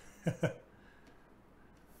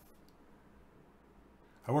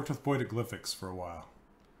 I worked with Boyd at Glyphics for a while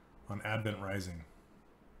on Advent Rising.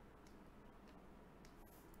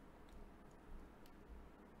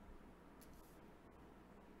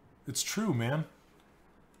 It's true, man.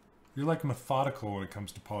 You're like methodical when it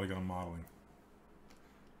comes to polygon modeling.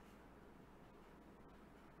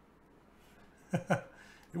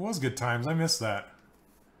 It was good times. I miss that.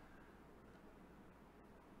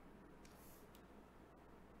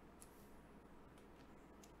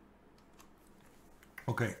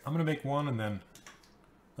 Okay, I'm gonna make one and then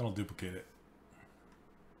I'll duplicate it.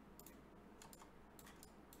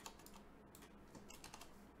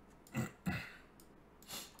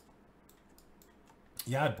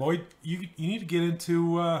 Yeah, Boyd, you need to get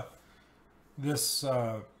into this Z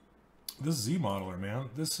modeler, man.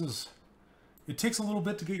 It takes a little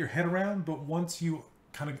bit to get your head around, but once you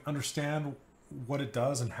kind of understand what it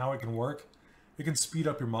does and how it can work, it can speed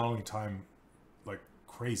up your modeling time like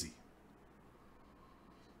crazy.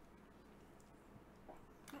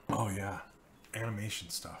 Oh yeah, animation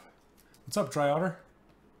stuff. What's up, Dry Otter?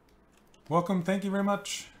 Welcome, thank you very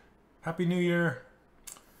much. Happy New Year.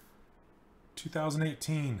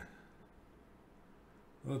 2018.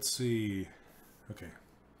 Let's see. Okay.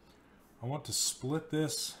 I want to split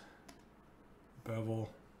this bevel.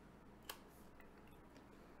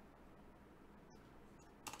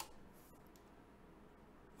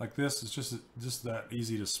 Like this. It's just that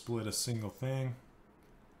easy to split a single thing.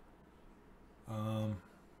 I'm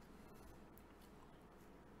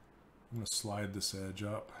going to slide this edge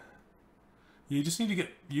up. You just need to get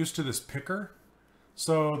used to this picker.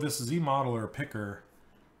 So this Z modeler picker,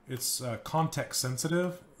 it's context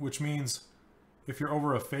sensitive, which means if you're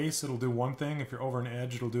over a face, it'll do one thing. If you're over an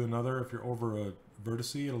edge, it'll do another. If you're over a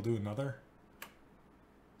vertice, it'll do another.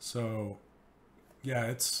 So yeah,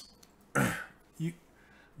 it's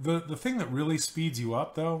the thing that really speeds you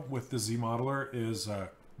up though with the Z modeler is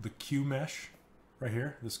the Q mesh right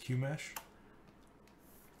here, this Q mesh,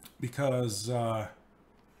 because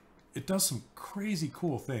it does some crazy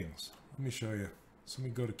cool things. Let me show you. So let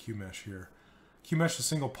me go to QMesh here. QMesh is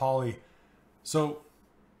single poly. So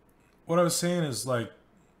what I was saying is like,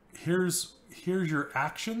 here's your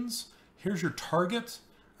actions, here's your target,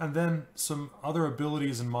 and then some other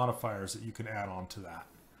abilities and modifiers that you can add on to that.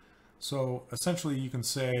 So essentially you can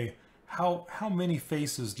say, how many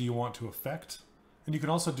faces do you want to affect? And you can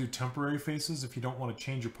also do temporary faces if you don't want to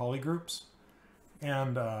change your poly groups.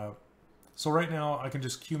 And so right now I can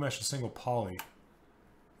just QMesh a single poly.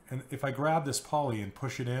 And if I grab this poly and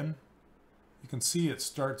push it in, you can see it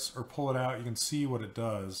starts, or pull it out, you can see what it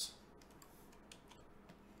does.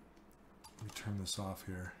 Let me turn this off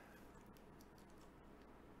here.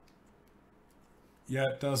 Yeah,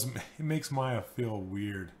 it does. It makes Maya feel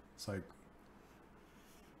weird. It's like,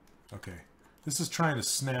 okay, this is trying to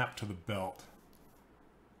snap to the belt.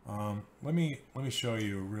 Let me show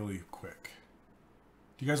you really quick.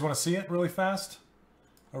 Do you guys want to see it really fast?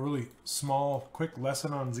 A really small, quick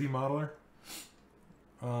lesson on ZModeler.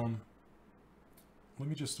 Let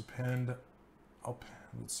me just append.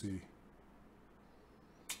 Let's see.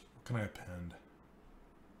 What can I append?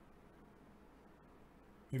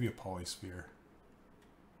 Maybe a polysphere.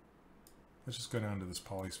 Let's just go down to this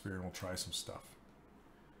polysphere and we'll try some stuff.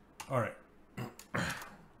 All right.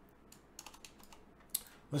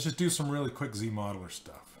 Let's just do some really quick ZModeler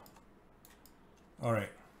stuff. All right.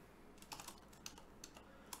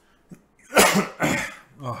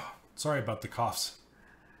 Oh, sorry about the coughs.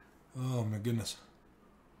 Oh my goodness.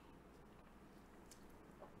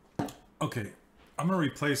 Okay, I'm gonna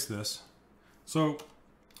replace this. So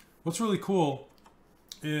what's really cool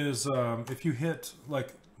is if you hit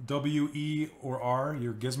like W, E, or R,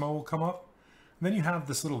 your gizmo will come up. And then you have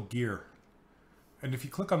this little gear. And if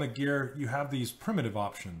you click on the gear, you have these primitive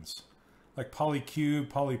options like polycube,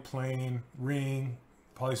 polyplane, ring,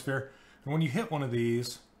 polysphere. And when you hit one of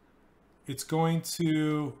these, it's going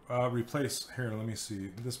to replace, here, let me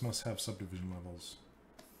see. This must have subdivision levels.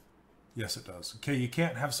 Yes, it does. Okay, you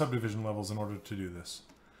can't have subdivision levels in order to do this.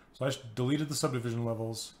 So I just deleted the subdivision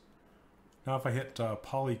levels. Now if I hit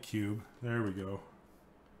polycube, there we go.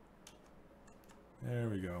 There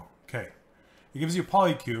we go. Okay. It gives you a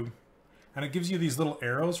polycube, and it gives you these little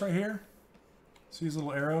arrows right here. See these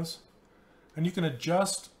little arrows? And you can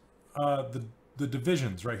adjust the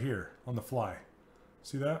divisions right here on the fly.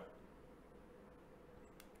 See that?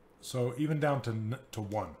 So even down to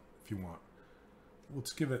 1 if you want.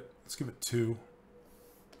 Let's give it 2.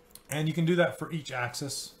 And you can do that for each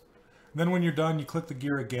axis. And then when you're done, you click the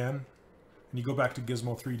gear again, and you go back to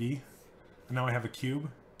Gizmo 3D. And now I have a cube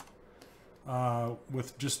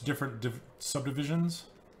with just different subdivisions.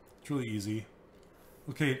 It's really easy.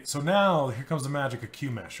 Okay, so now here comes the magic of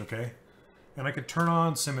QMesh, okay? And I can turn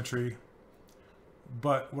on symmetry,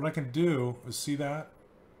 but what I can do is, see that?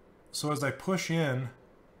 So as I push in,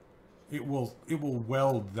 it will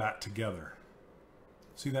weld that together.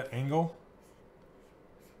 See that angle?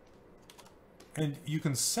 And you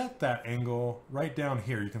can set that angle right down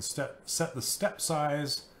here. You can set the step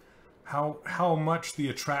size, how much the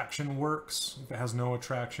attraction works. If it has no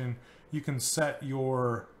attraction, you can set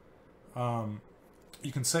your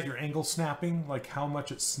angle snapping, like how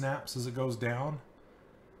much it snaps as it goes down,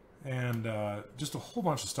 and just a whole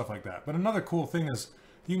bunch of stuff like that. But another cool thing is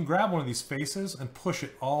you can grab one of these faces and push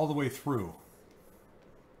it all the way through,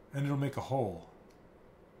 and it'll make a hole.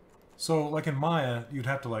 So like in Maya, you'd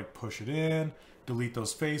have to like push it in, delete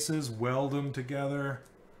those faces, weld them together.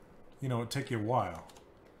 You know, it'd take you a while.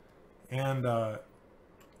 And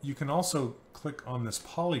you can also click on this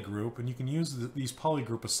poly group, and you can use these poly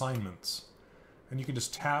group assignments. And you can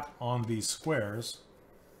just tap on these squares.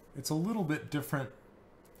 It's a little bit different.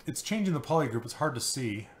 It's changing the poly group. It's hard to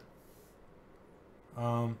see.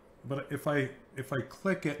 But if I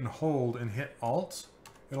click it and hold and hit Alt,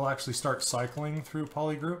 it'll actually start cycling through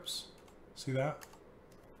poly groups. See that?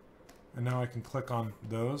 And now I can click on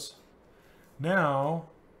those. Now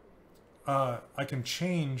I can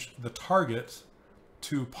change the target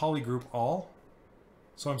to polygroup all.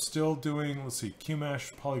 So I'm still doing, let's see,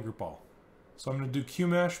 QMesh polygroup all. So I'm going to do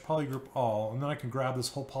QMesh polygroup all, and then I can grab this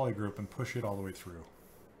whole polygroup and push it all the way through.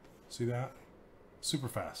 See that? Super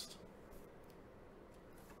fast.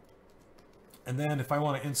 And then if I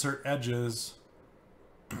want to insert edges,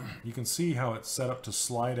 you can see how it's set up to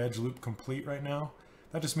slide edge loop complete right now.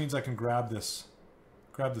 That just means I can grab this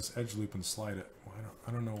edge loop and slide it. Well,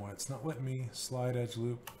 I don't know why it's not letting me slide edge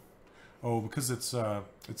loop. Oh, because it's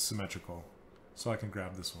symmetrical. So I can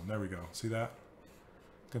grab this one. There we go. See that?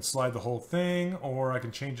 I can slide the whole thing, or I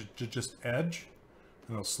can change it to just edge,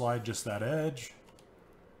 and it'll slide just that edge.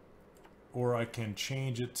 Or I can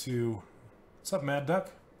change it to, what's up, Mad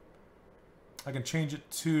Duck? I can change it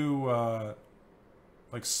to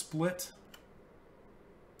like split,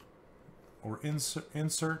 or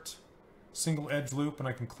insert single edge loop, and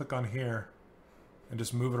I can click on here and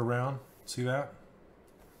just move it around. See that?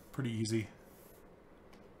 Pretty easy.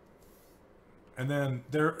 And then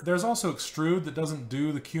there's also extrude that doesn't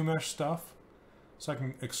do the QMesh stuff. So I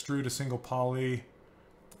can extrude a single poly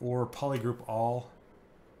or polygroup all.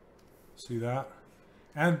 See that?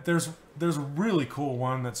 And there's a really cool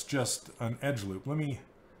one that's just an edge loop. Let me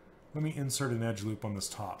let me insert an edge loop on this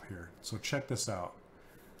top here. So check this out.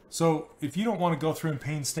 So if you don't want to go through and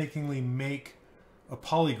painstakingly make a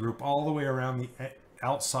poly group all the way around the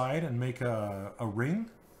outside and make a ring,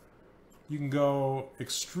 you can go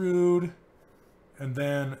extrude and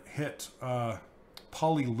then hit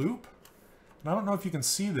poly loop. And I don't know if you can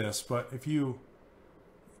see this, but if you,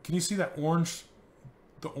 can you see that orange,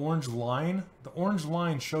 the orange line? The orange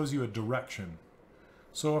line shows you a direction.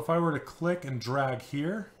 So if I were to click and drag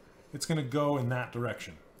here, it's going to go in that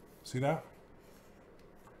direction. See that?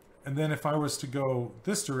 And then if I was to go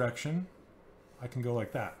this direction, I can go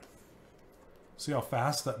like that. See how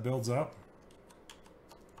fast that builds up?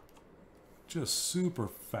 Just super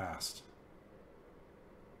fast.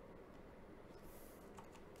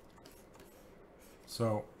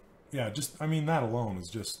 So yeah, just, I mean, that alone is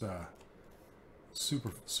just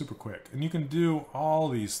super quick. And you can do all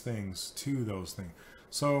these things to those things.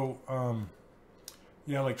 So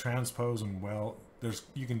yeah, like transpose and well,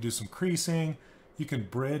 you can do some creasing, you can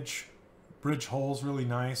bridge holes really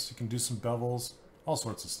nice, you can do some bevels, all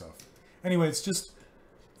sorts of stuff. Anyway, it's just,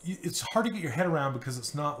 it's hard to get your head around because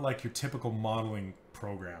it's not like your typical modeling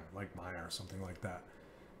program like Maya or something like that.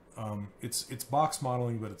 It's box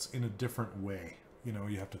modeling, but it's in a different way. You know,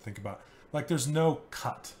 you have to think about, like, there's no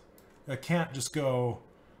cut. I can't just go,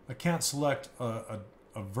 I can't select a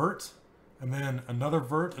vert and then another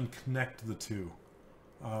vert and connect the two.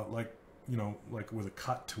 Like, you know, like with a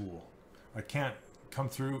cut tool. I can't come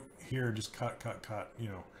through here and just cut, you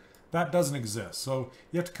know. That doesn't exist. So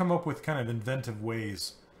you have to come up with kind of inventive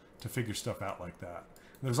ways to figure stuff out like that.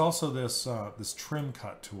 There's also this this trim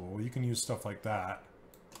cut tool. You can use stuff like that.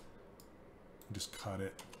 Just cut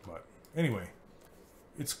it. But anyway,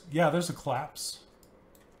 it's, yeah, there's a collapse.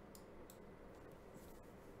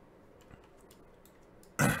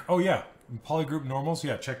 Oh yeah, polygroup normals.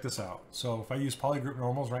 Yeah, check this out. So if I use polygroup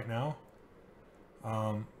normals right now,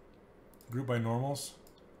 group by normals,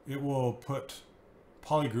 it will put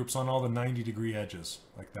polygroups on all the 90-degree edges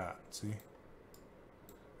like that. See?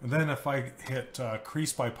 And then if I hit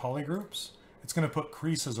crease by polygroups, it's going to put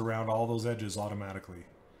creases around all those edges automatically.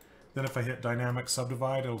 Then if I hit dynamic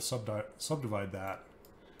subdivide, it'll subdivide that.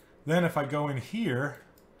 Then if I go in here,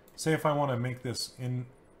 say if I want to make this thing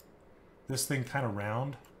kind of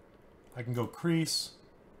round, I can go crease,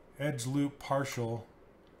 edge loop partial,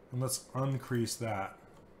 and let's uncrease that.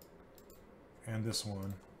 And this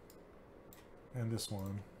one, and this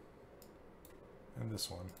one, and this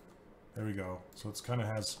one. There we go. So it's kind of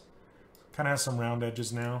has some round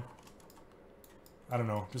edges now. I don't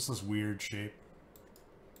know, just this weird shape.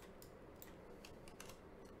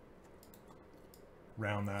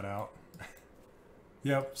 Round that out.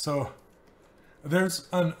 Yep. So there's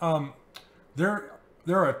an there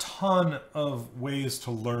are a ton of ways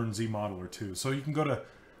to learn ZModeler too. So you can go to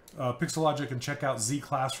Pixelogic and check out Z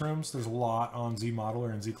Classrooms. There's a lot on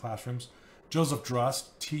ZModeler and Z Classrooms. Joseph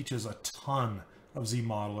Drust teaches a ton of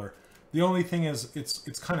ZModeler. The only thing is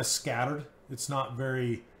it's kind of scattered. It's not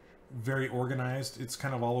very organized. It's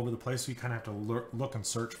kind of all over the place. So you kind of have to look and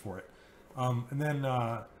search for it. And then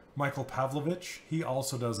Michael Pavlovich, he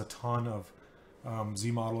also does a ton of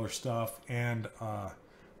ZModeler stuff, and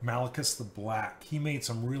Malachus the Black. He made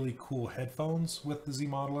some really cool headphones with the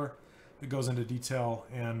ZModeler that goes into detail,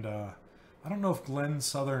 and I don't know if Glenn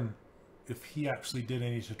Southern, if he actually did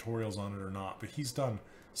any tutorials on it or not, but he's done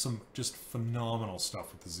some just phenomenal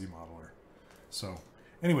stuff with the ZModeler. So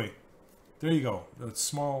anyway, there you go. A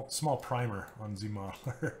small primer on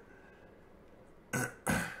ZModeler.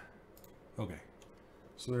 Okay.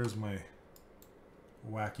 So there's my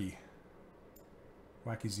wacky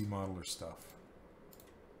ZModeler stuff.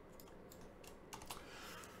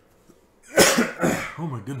 Oh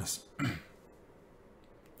my goodness.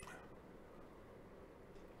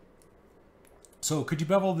 So could you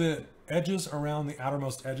bevel the edges around the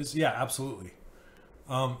outermost edges? Yeah, absolutely.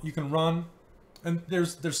 You can run, and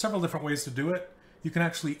there's several different ways to do it. You can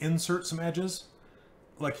actually insert some edges.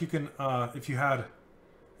 Like you can, if you had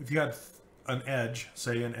an edge,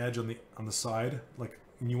 say an edge on the side, like,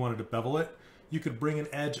 and you wanted to bevel it, you could bring an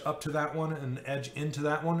edge up to that one and an edge into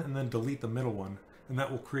that one, and then delete the middle one, and that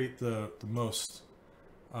will create the most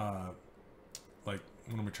like,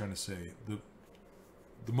 what am I trying to say, the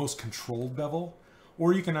most controlled bevel.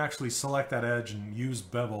 Or you can actually select that edge and use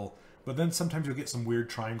bevel, but then sometimes you'll get some weird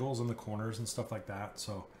triangles in the corners and stuff like that.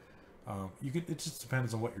 So it just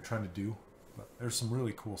depends on what you're trying to do, but there's some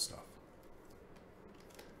really cool stuff.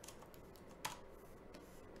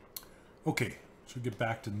 Okay, should we get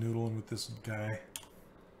back to noodling with this guy?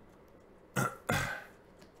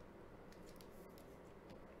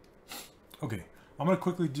 Okay, I'm gonna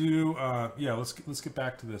quickly do. Yeah, let's get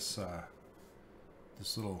back to this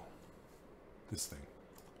this thing.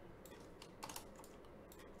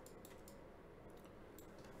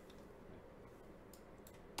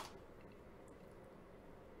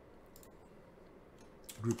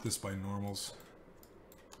 Group this by normals.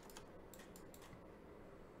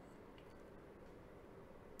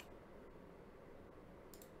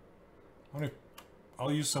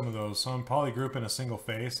 I'll use some of those. So I'm polygrouping a single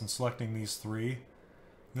face and selecting these three.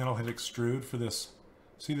 And then I'll hit extrude for this.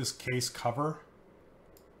 See this case cover?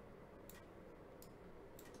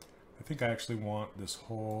 I think I actually want this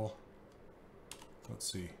whole,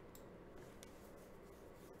 let's see.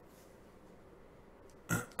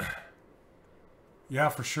 Yeah,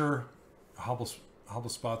 for sure. Hubble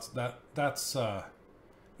spots. That's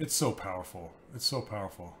it's so powerful. It's so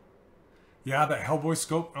powerful. Yeah, that Hellboy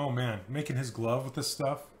scope. Oh man, making his glove with this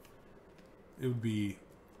stuff. It would be,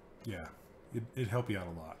 yeah, it'd help you out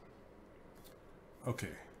a lot. Okay.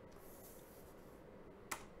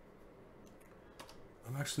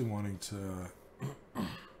 I'm actually wanting to. I'm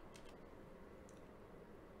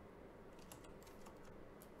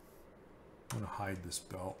gonna hide this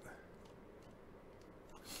belt.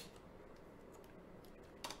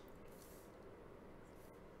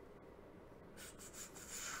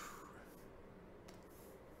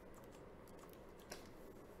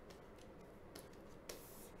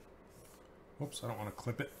 Whoops, I don't want to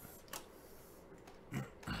clip it.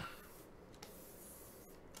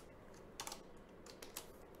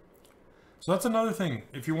 So that's another thing.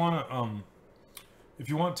 If you want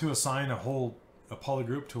to assign a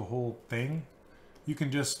polygroup to a whole thing, you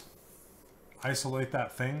can just isolate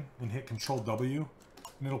that thing and hit Control W,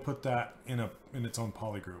 and it'll put that in its own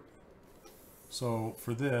polygroup. So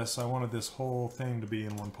for this, I wanted this whole thing to be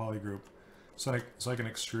in one polygroup. So I can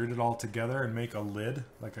extrude it all together and make a lid,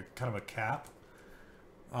 like a kind of a cap.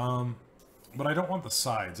 But I don't want the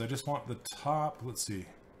sides. I just want the top. Let's see.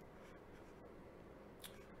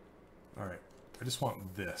 All right. I just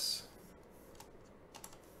want this.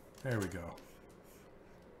 There we go.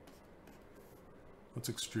 Let's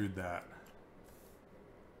extrude that.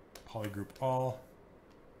 Polygroup all.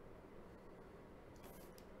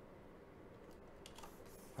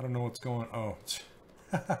 I don't know what's going. Oh.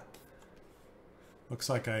 Looks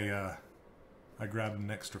like I grabbed an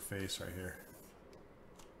extra face right here.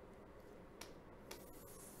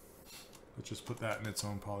 Let's just put that in its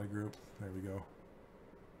own polygroup. There we go.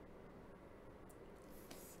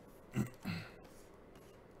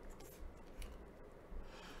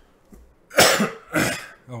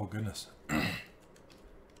 Oh goodness.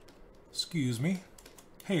 Excuse me.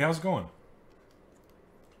 Hey, how's it going?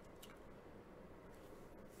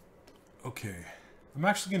 Okay. I'm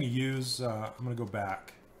actually going to use, I'm going to go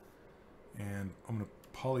back and I'm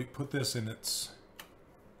going to put this in a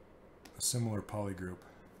similar polygroup.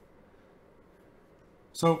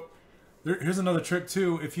 So here's another trick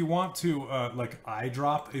too. If you want to like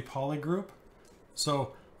eyedrop a polygroup,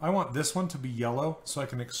 so I want this one to be yellow so I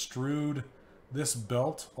can extrude this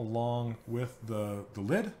belt along with the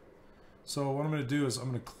lid. So what I'm going to do is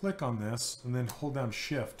I'm going to click on this and then hold down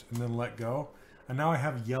Shift and then let go. And now I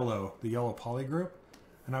have yellow, the yellow polygroup.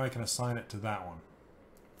 And now I can assign it to that one.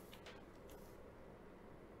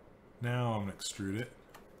 Now I'm going to extrude it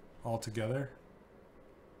all together.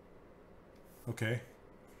 Okay.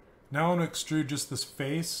 Now I'm going to extrude just this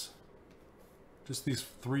face. Just these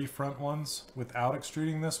three front ones without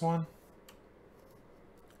extruding this one.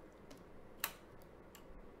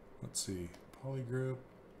 Let's see. Polygroup.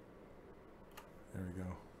 There we go.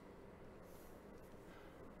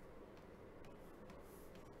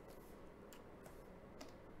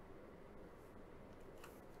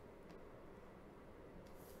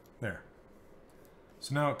 There.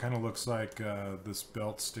 So now it kind of looks like this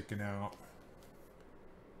belt sticking out.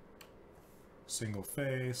 Single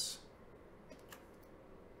face.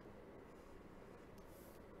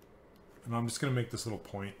 And I'm just going to make this little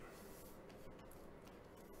point.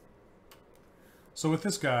 So with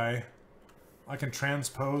this guy, I can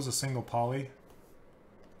transpose a single poly.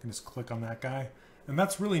 I can just click on that guy. And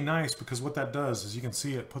that's really nice because what that does is you can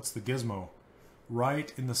see it puts the gizmo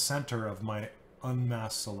right in the center of my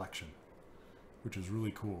unmasked selection, which is really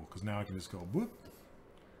cool because now I can just go whoop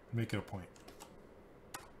and make it a point.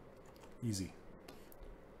 Easy.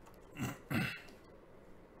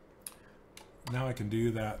 Now I can do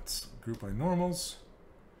that group by normals,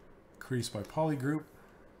 crease by polygroup,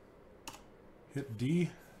 hit D,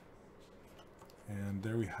 and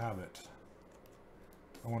there we have it.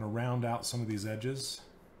 I want to round out some of these edges.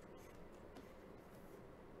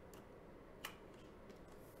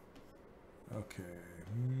 Okay.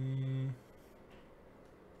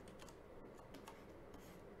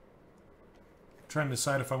 trying to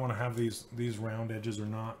decide if I want to have these round edges or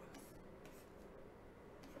not.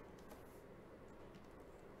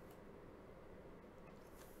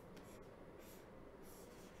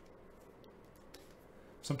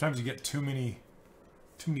 Sometimes you get too many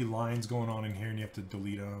lines going on in here, and you have to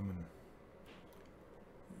delete them and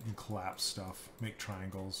you can collapse stuff, make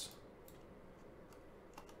triangles.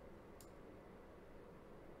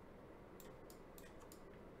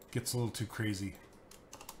 Gets a little too crazy.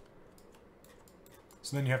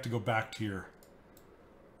 So then you have to go back to your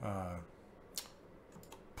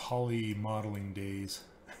poly modeling days.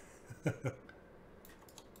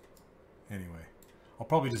 Anyway, I'll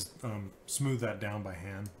probably just smooth that down by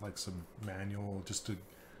hand, like some manual, just to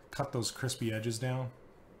cut those crispy edges down.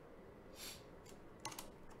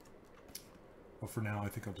 But for now, I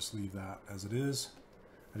think I'll just leave that as it is.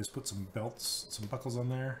 I just put some belts, some buckles on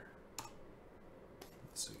there.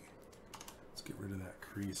 Let's see. Let's get rid of that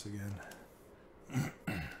crease again.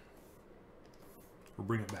 Or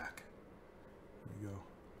bring it back. There we go.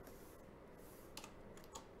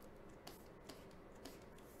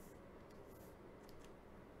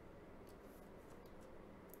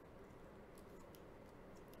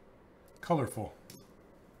 Colorful.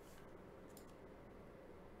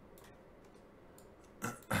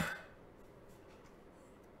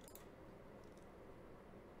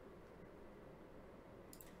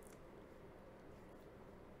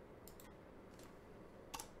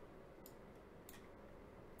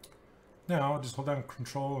 Now, just hold down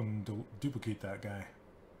Control and duplicate that guy.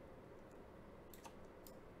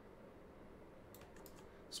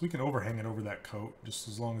 So we can overhang it over that coat, just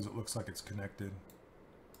as long as it looks like it's connected.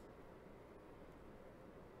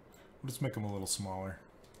 We'll just make them a little smaller.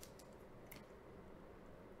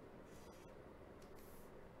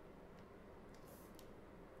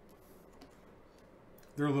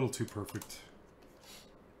 They're a little too perfect.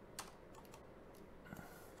 A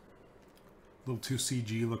little too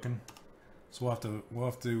CG looking. So we'll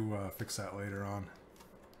have to fix that later on.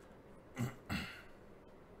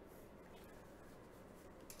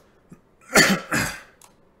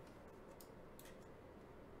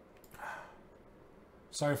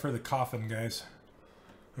 Sorry for the coughing, guys.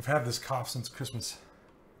 I've had this cough since Christmas.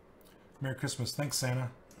 Merry Christmas. Thanks,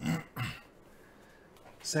 Santa.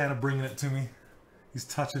 Santa bringing it to me. He's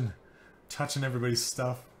touching everybody's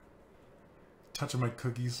stuff. Touching my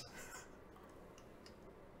cookies.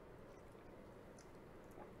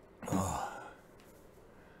 Oh.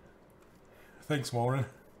 Thanks, Warren.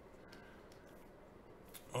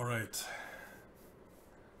 All right.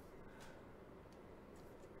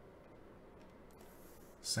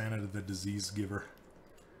 Santa the disease giver.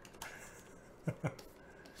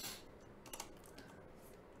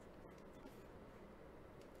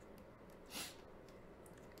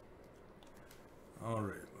 All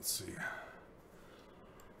right, let's see.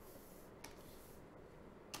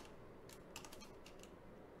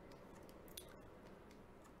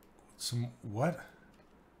 Some what?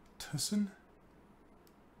 Tussin?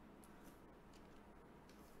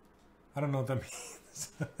 I don't know what that means.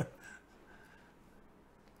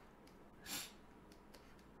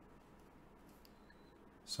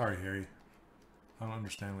 Sorry, Harry. I don't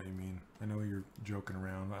understand what you mean. I know you're joking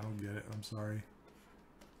around. I don't get it. I'm sorry.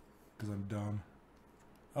 Because I'm dumb.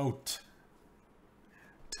 Oh,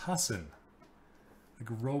 tussin. Like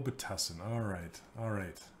Robitussin. Alright.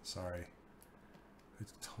 Alright. Sorry. I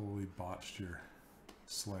totally botched your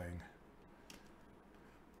slang.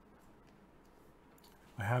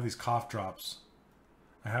 I have these cough drops.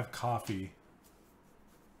 I have coffee.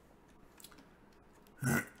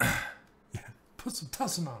 Yeah, put some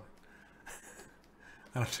tussin on it.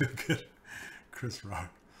 I don't do good. Chris Rock.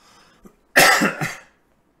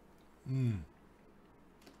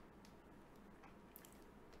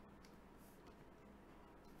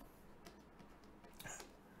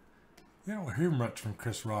 You don't hear much from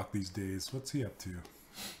Chris Rock these days. What's he up to?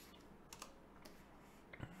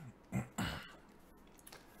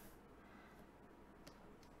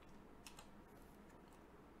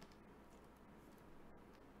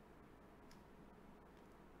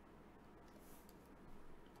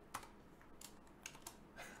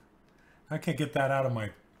 I can't get that out of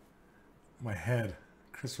my head.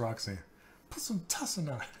 Chris Rock saying, put some tussin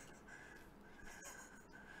on it.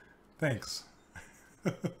 Thanks.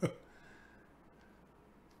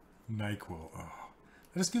 NyQuil. Oh,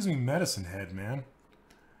 that just gives me medicine head, man.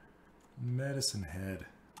 Medicine head.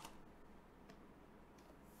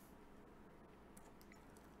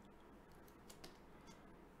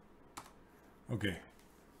 Okay.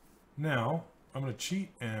 Now, I'm going to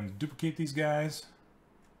cheat and duplicate these guys.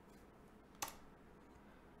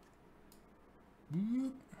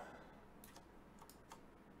 Whoop.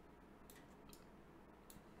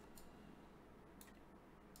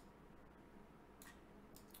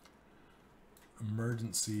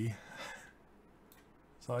 Emergency.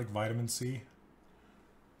 Is that like vitamin C?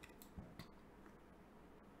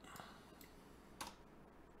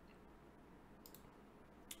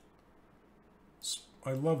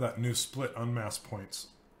 I love that new split unmask points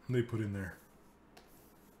they put in there.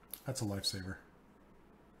 That's a lifesaver.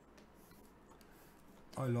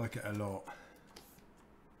 I like it a lot.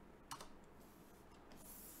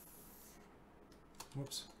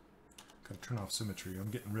 Whoops. Gotta turn off symmetry. I'm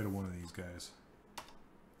getting rid of one of these guys.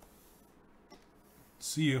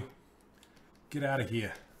 See you. Get out of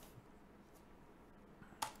here.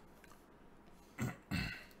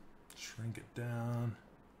 Shrink it down.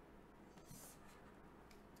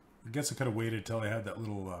 I guess I could have waited till I had that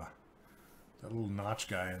little notch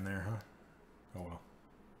guy in there, huh? Oh well.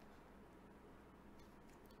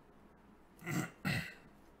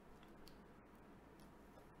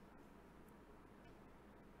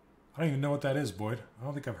 I don't even know what that is, Boyd. I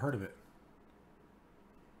don't think I've heard of it.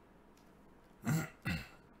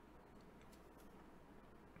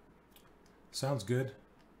 Sounds good.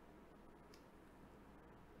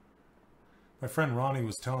 My friend Ronnie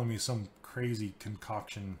was telling me some crazy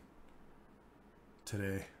concoction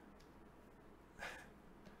today.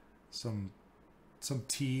 Some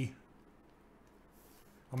tea.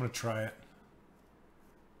 I'm gonna try it.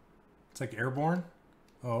 It's like airborne?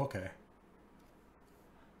 Oh, okay.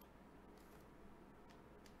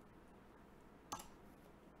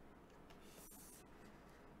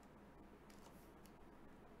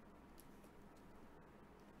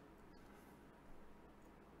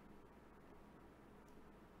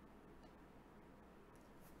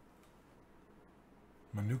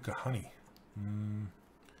 Manuka honey.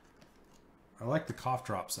 I like the cough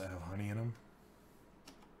drops that have honey in them.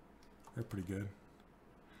 They're pretty good.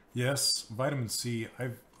 Yes, vitamin C.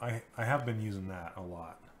 I have been using that a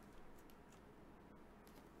lot.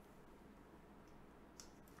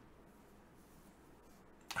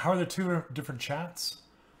 How are there two different chats?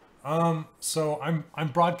 So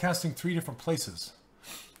I'm broadcasting 3 different places.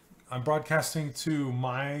 I'm broadcasting to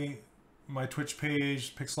my Twitch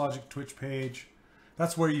page, Pixelogic Twitch page.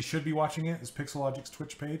 That's where you should be watching it, is Pixelogic's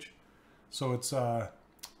Twitch page. So it's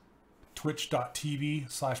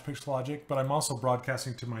twitch.tv/Pixelogic, but I'm also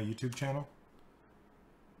broadcasting to my YouTube channel.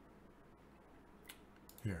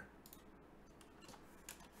 Here.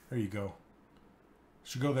 There you go. You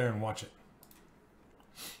should go there and watch it.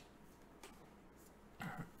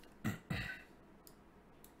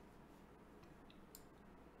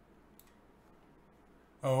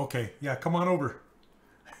 Oh, okay. Yeah, come on over.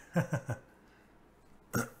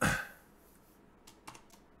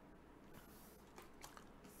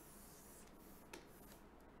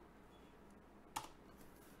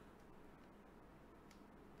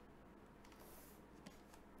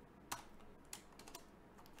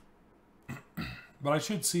 But I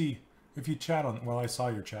should see if you chat on. Well, I saw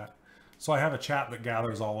your chat, so I have a chat that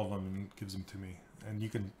gathers all of them and gives them to me, and you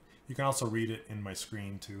can also read it in my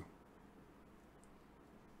screen too.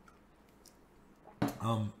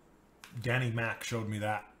 Danny Mac showed me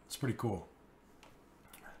that. It's pretty cool.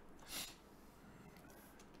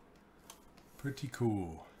 Pretty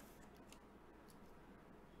cool.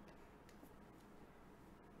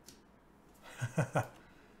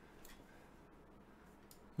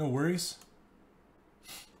 No worries.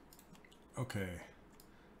 Okay.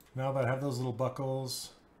 Now that I have those little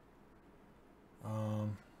buckles,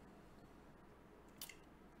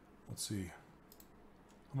 let's see.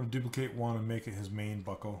 I'm going to duplicate one and make it his main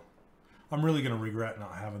buckle. I'm really going to regret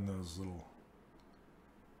not having those the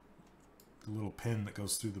little pin that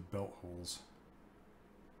goes through the belt holes.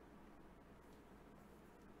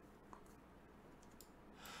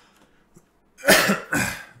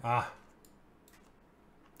 Ah.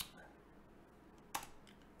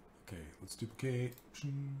 Okay, let's duplicate.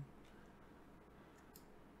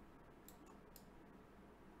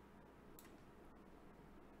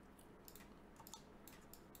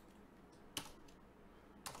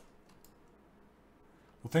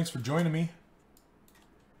 Well, thanks for joining me.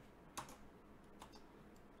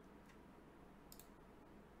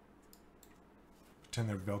 Pretend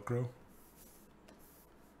they're Velcro.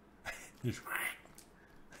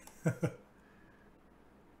 All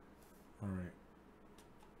right.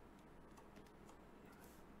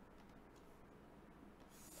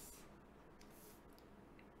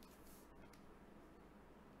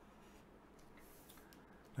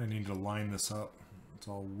 I need to line this up. It's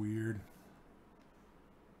all weird.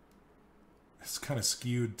 It's kind of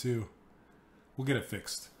skewed too. We'll get it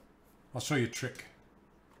fixed. I'll show you a trick.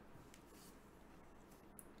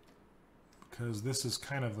 Because this is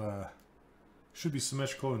kind of should be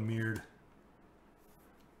symmetrical and mirrored.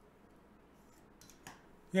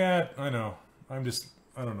 Yeah, I know. I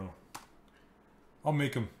don't know. I'll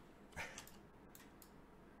make them.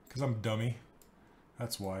 Because I'm dummy.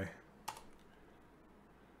 That's why.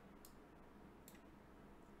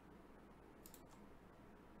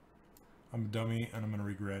 I'm a dummy and I'm going to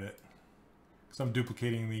regret it. Because I'm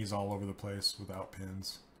duplicating these all over the place without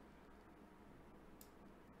pins.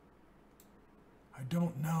 I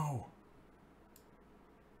don't know.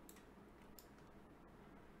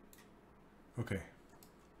 Okay.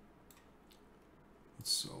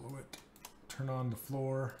 Let's solo it. Turn on the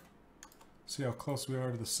floor. See how close we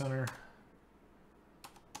are to the center.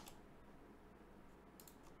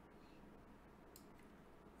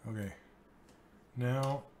 Okay.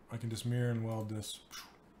 Now I can just mirror and weld this.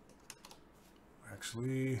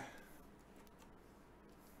 Actually,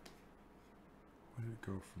 where did it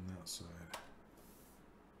go from that side?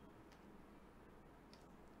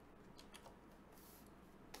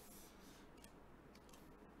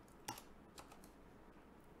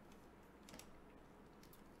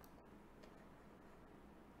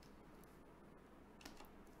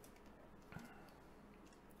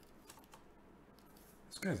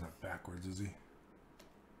 This guy's not backwards, is he?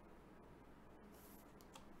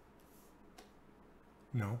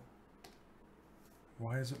 No.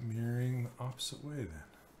 Why is it mirroring the opposite way then?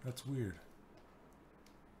 That's weird.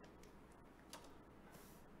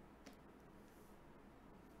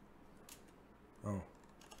 Oh.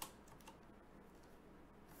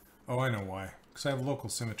 Oh, I know why. Because I have local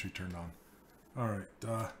symmetry turned on. Alright,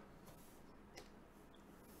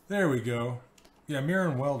 there we go. Yeah, mirror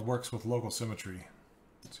and weld works with local symmetry.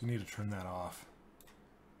 So you need to turn that off.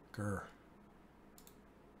 Grr.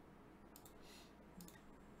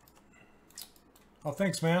 Oh,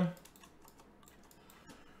 thanks, man.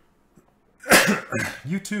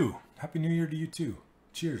 You too. Happy New Year to you too.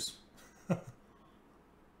 Cheers.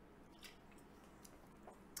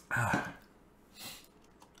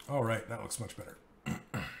 All right, that looks much better.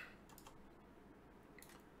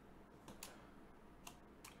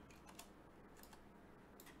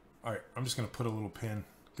 All right, I'm just going to put a little pin.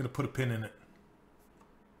 Going to put a pin in it.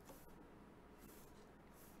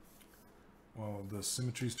 While the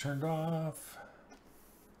symmetry's turned off.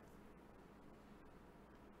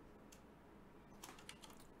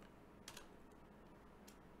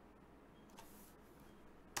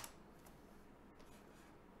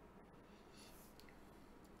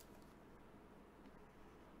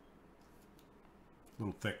 A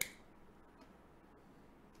little thick.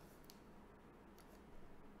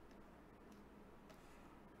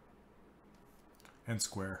 And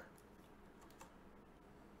square.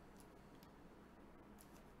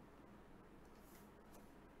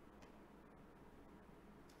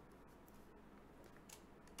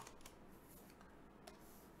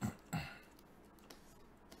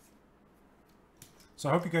 So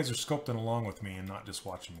I hope you guys are sculpting along with me and not just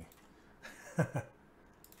watching me.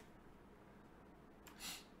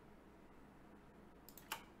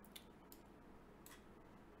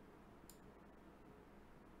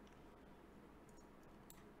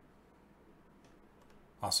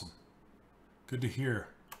 Awesome. Good to hear.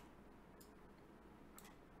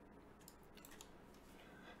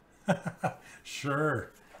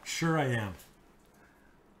 Sure. Sure I am.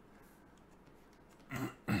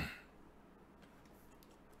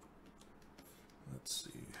 Let's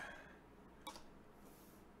see.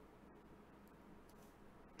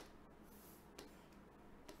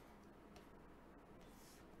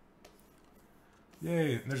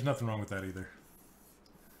 Yay. There's nothing wrong with that either.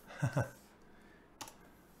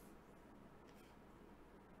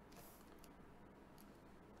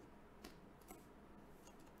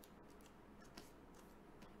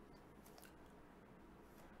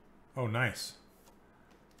 Oh, nice.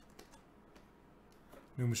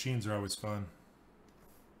 New machines are always fun.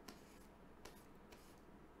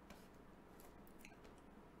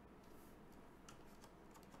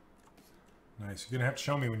 Nice. You're going to have to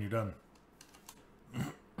show me when you're done.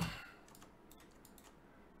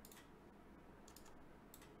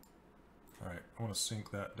 Alright, I want to sink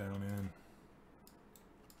that down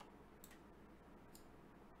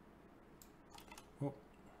in. Oh.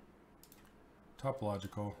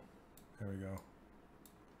 Topological. There we go.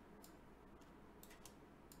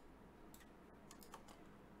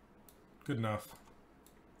 Good enough.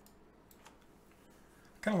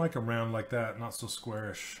 Kind of like a round like that, not so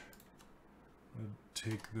squarish. I'm gonna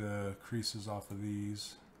take the creases off of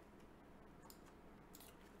these.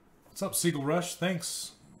 What's up, ZBrush?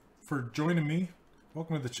 Thanks for joining me.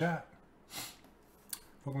 Welcome to the chat.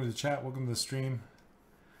 Welcome to the chat. Welcome to the stream.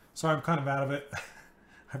 Sorry, I'm kind of out of it.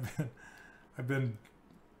 I've been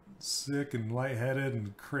sick and lightheaded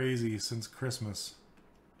and crazy since Christmas.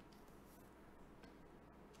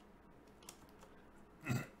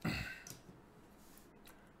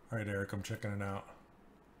 All right, Eric, I'm checking it out.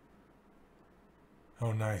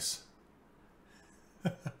 Oh, nice.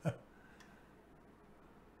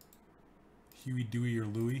 Huey, Dewey, or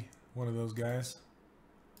Louie, one of those guys.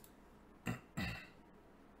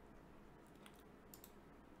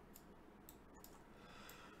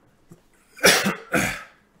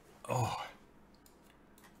 Oh.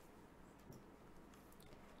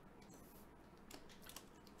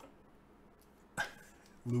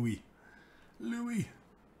 Louie. Louie.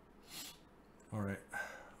 All right.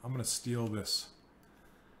 I'm going to steal this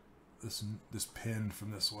pin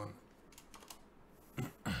from this one.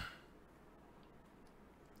 Come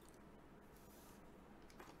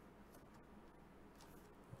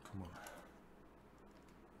on.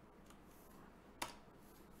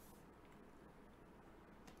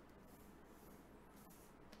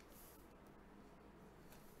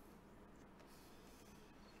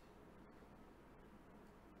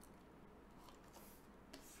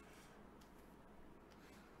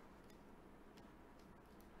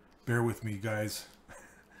 Bear with me, guys.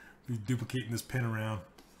 Be duplicating this pin around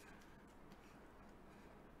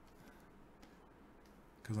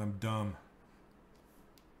because I'm dumb.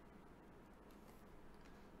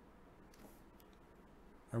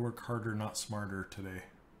 I work harder, not smarter today.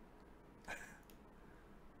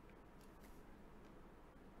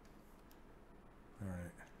 All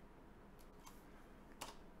right.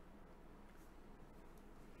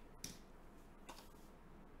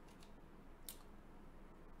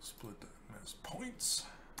 Split that as points.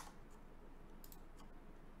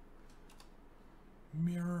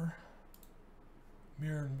 Mirror.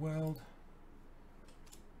 Mirror and weld.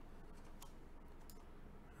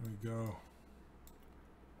 There we go.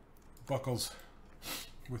 Buckles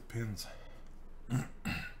with pins. It'll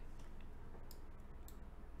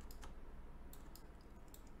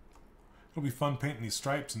be fun painting these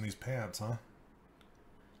stripes in these pants, huh?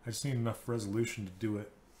 I just need enough resolution to do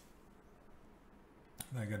it.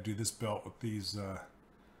 I gotta do this belt with these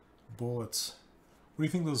bullets. What do you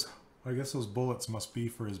think those, I guess those bullets must be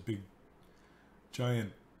for his big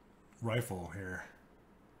giant rifle here.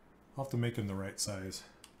 I'll have to make them the right size.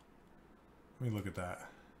 Let me look at that.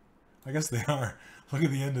 I guess they are. Look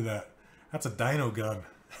at the end of that. That's a dino gun.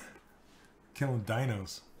 Killing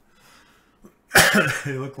dinos.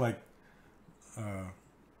 They look like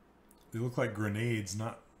grenades,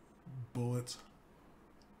 not bullets.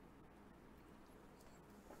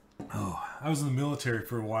 Oh, I was in the military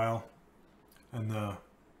for a while, and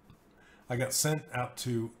I got sent out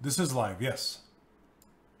to. This is live, yes.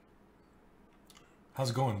 How's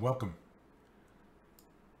it going? Welcome.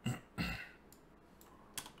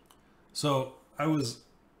 So I was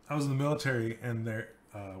in the military, and there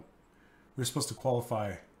we were supposed to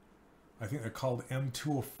qualify. I think they're called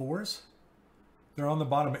M204s. They're on the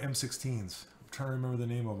bottom of M16s. I'm trying to remember the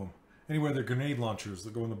name of them. Anyway, they're grenade launchers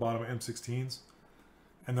that go on the bottom of M16s,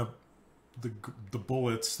 and the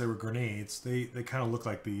bullets, they were grenades. They kind of look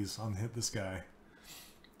like these on this guy.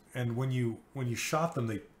 And when you shot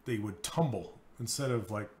them, they would tumble instead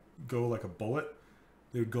of like go like a bullet.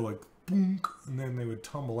 They would go like boom, and then they would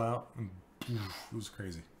tumble out, and poof, it was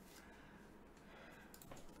crazy.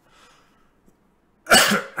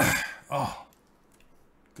 Oh,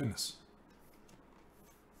 goodness.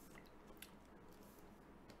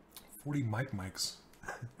 40 mics.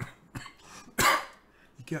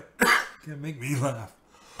 You can't make me laugh.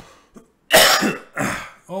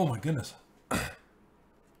 Oh my goodness.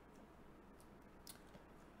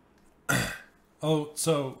 Oh,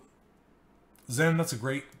 so Zen, that's a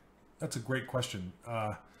great question.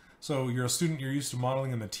 So you're a student, you're used to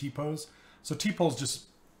modeling in the T-pose. So T-pose just,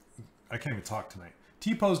 I can't even talk tonight.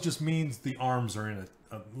 T-pose just means the arms are in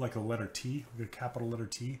like a letter T, like a capital letter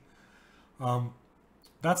T.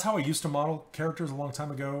 That's how I used to model characters a long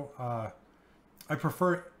time ago. I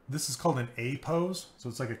prefer, this is called an A pose, so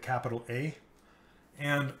it's like a capital A.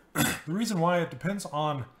 And the reason why, it depends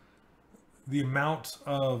on the amount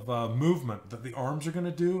of movement that the arms are going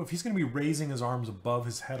to do. If he's going to be raising his arms above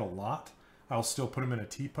his head a lot, I'll still put him in a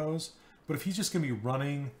T pose. But if he's just going to be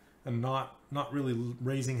running and not really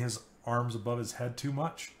raising his arms above his head too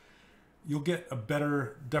much, you'll get a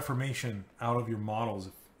better deformation out of your models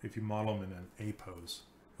if you model them in an A pose.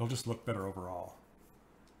 It'll just look better overall.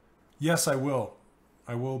 Yes, I will.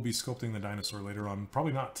 I will be sculpting the dinosaur later on.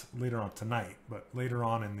 Probably not later on tonight, but later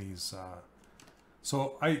on in these.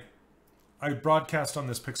 So I broadcast on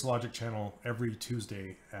this Pixelogic channel every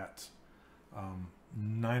Tuesday at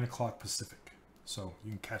 9 o'clock Pacific. So you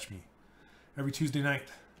can catch me every Tuesday night.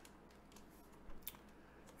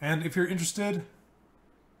 And if you're interested,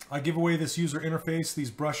 I give away this user interface, these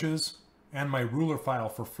brushes, and my ruler file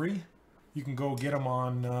for free. You can go get them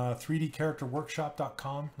on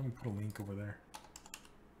 3dcharacterworkshop.com. Let me put a link over there.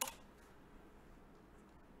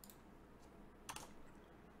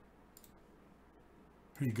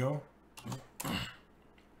 Here you go.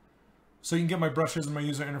 So you can get my brushes and my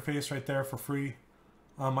user interface right there for free.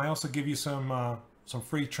 I also give you some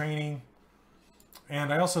free training,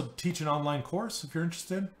 and I also teach an online course if you're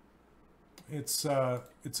interested. It's a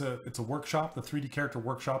workshop. The 3D Character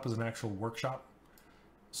Workshop is an actual workshop.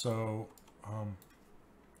 So,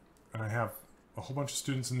 and I have a whole bunch of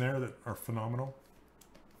students in there that are phenomenal.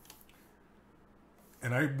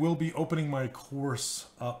 And I will be opening my course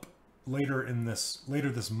up later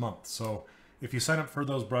this month. So if you sign up for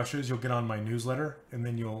those brushes, you'll get on my newsletter, and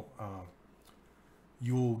then you'll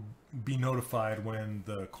be notified when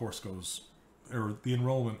the course goes, or the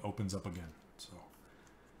enrollment opens up again. So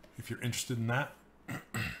if you're interested in that.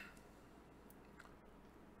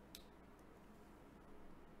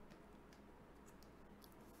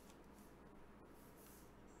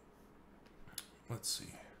 Let's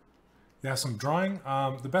see. Yeah, some drawing.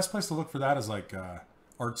 The best place to look for that is like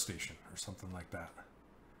ArtStation or something like that.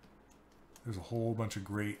 There's a whole bunch of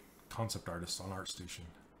great concept artists on ArtStation.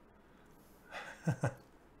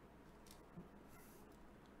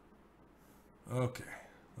 Okay,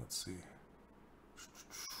 let's see.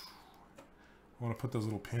 I want to put those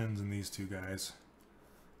little pins in these two guys.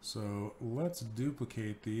 So let's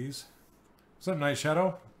duplicate these. What's up, Night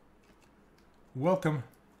Shadow? Welcome.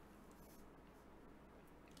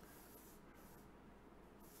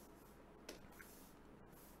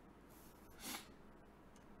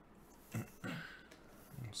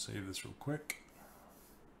 Save this real quick.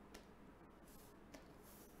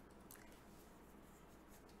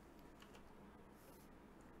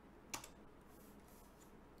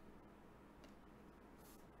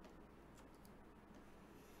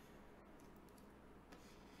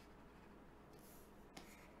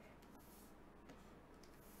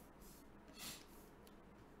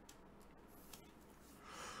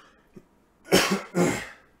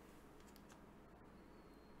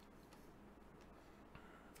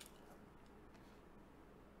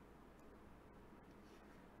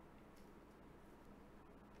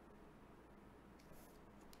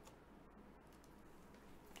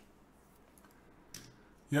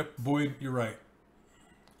 Yep, Boyd, you're right.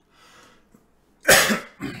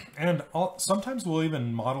 And sometimes we'll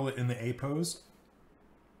even model it in the A pose,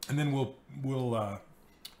 and then we'll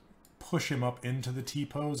push him up into the T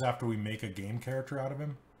pose after we make a game character out of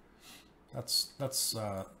him. That's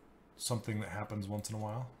something that happens once in a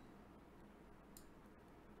while.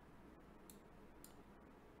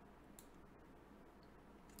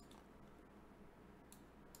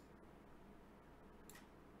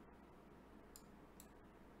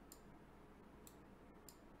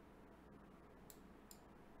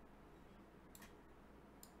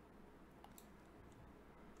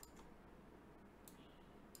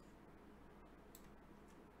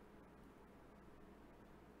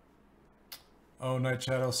 Oh, Night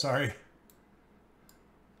Shadow, sorry.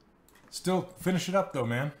 Still finish it up though,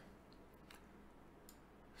 man.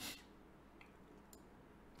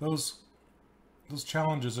 Those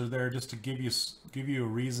challenges are there just to give you a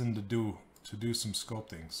reason to do some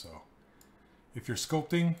sculpting. So if you're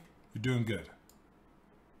sculpting, you're doing good.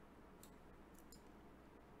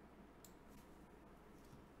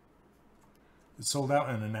 It sold out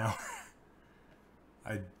in an hour.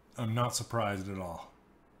 I'm not surprised at all.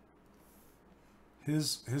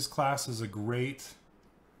 His class is a great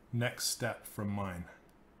next step from mine.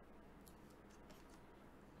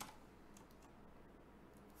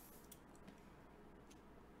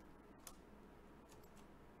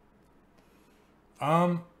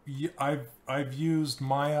 Yeah, I've used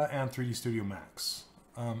Maya and 3D Studio Max.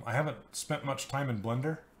 I haven't spent much time in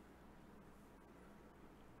Blender.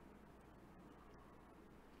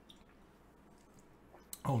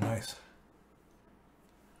 Oh, nice.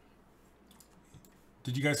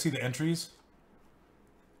 Did you guys see the entries?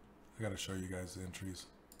 I gotta show you guys the entries.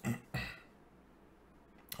 I'm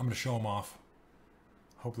gonna show them off.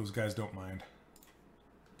 Hope those guys don't mind.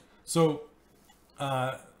 So,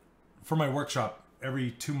 for my workshop, every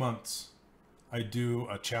 2 months, I do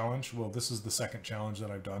a challenge. Well, this is the second challenge that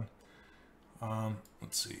I've done.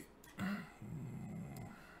 Let's see.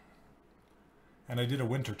 And I did a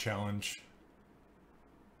winter challenge.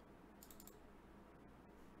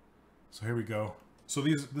 So here we go. So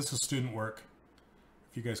this is student work.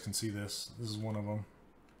 If you guys can see this is one of them.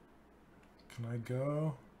 Can I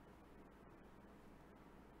go?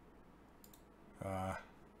 I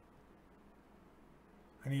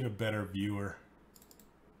need a better viewer.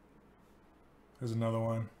 There's another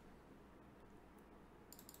one.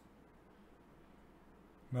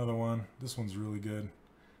 Another one. This one's really good.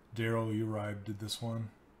 Daryl Uribe did this one.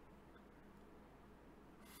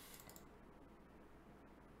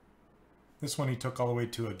 This one he took all the way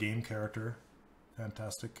to a game character.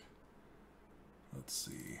 Fantastic. Let's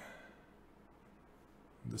see.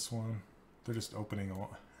 This one. They're just opening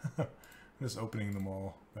all just opening them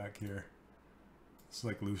all back here. It's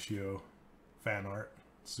like Lucio fan art.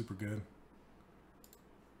 Super good.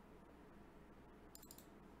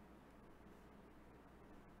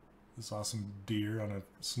 This awesome deer on a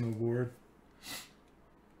snowboard.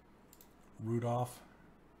 Rudolph.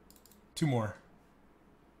 Two more.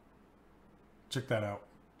 Check that out.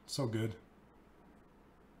 So good.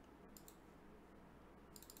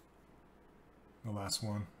 The last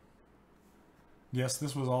one. Yes,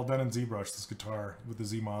 this was all done in ZBrush, this guitar, with the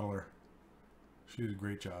Z modeler. She did a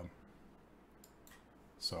great job.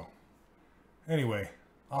 So, anyway,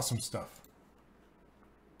 awesome stuff.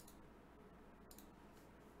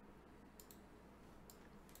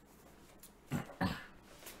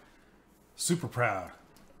 Super proud.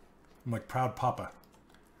 I'm like proud papa.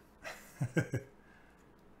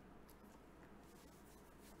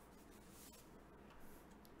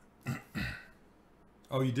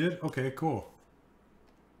 Oh, you did? Okay, cool.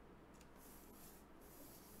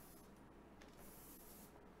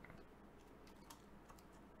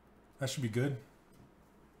 That should be good.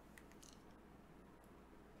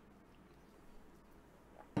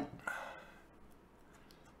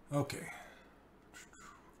 Okay.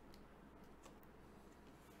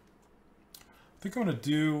 I think I'm gonna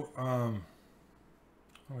do what am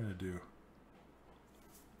I gonna do?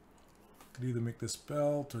 Could either make this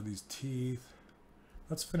belt or these teeth.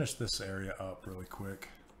 Let's finish this area up really quick.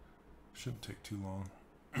 Shouldn't take too long.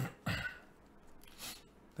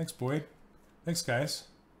 Thanks, Boyd. Thanks, guys.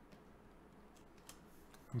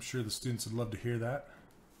 I'm sure the students would love to hear that.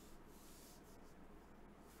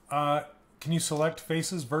 Can you select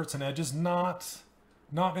faces, verts, and edges? Not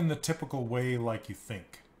in the typical way like you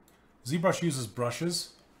think. ZBrush uses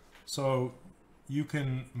brushes, so you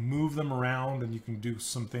can move them around and you can do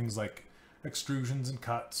some things like extrusions and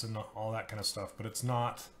cuts and all that kind of stuff, but it's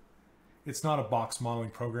not a box modeling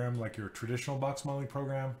program like your traditional box modeling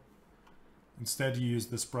program. Instead, you use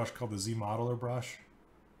this brush called the Z Modeler brush.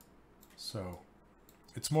 So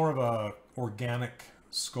it's more of a organic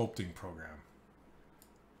sculpting program.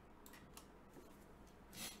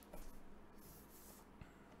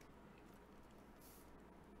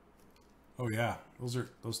 Oh yeah,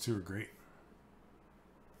 those two are great.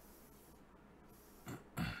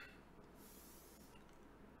 Let's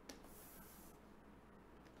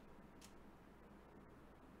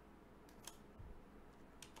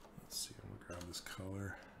see, I'm gonna grab this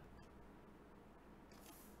color.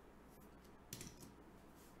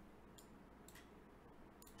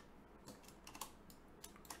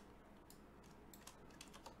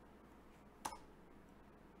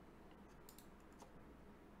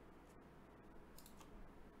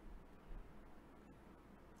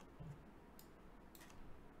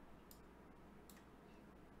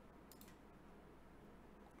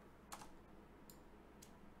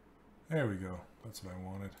 There we go. That's what I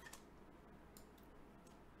wanted.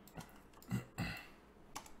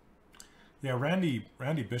 Yeah,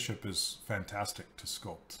 Randy Bishop is fantastic to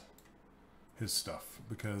sculpt his stuff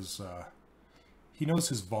because he knows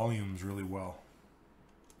his volumes really well.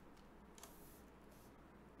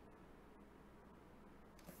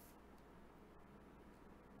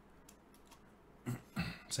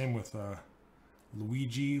 Same with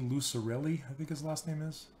Luigi Lucarelli, I think his last name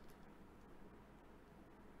is.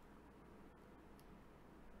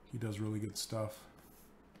 He does really good stuff.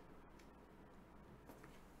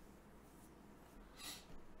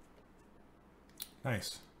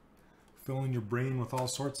 Nice. Filling your brain with all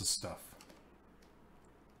sorts of stuff.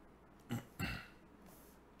 Okay.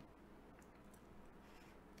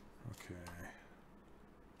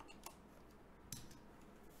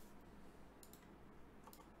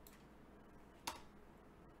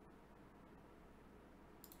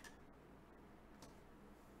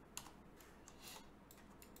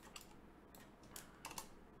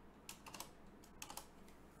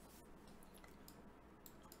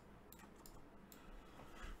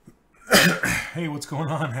 Hey, what's going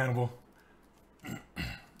on, Hannibal?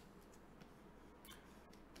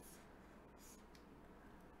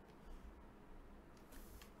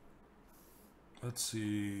 Let's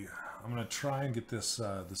see. I'm gonna try and get this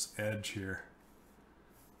this edge here.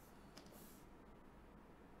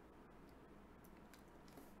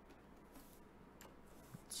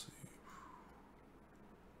 Let's see.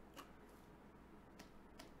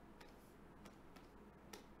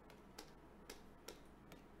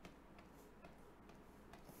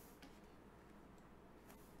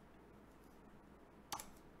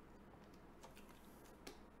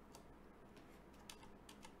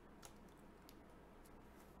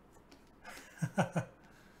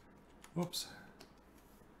 Whoops.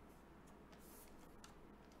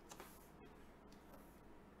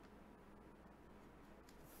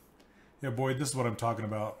 Yeah, Boyd, this is what I'm talking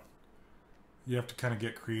about. You have to kind of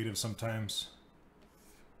get creative sometimes.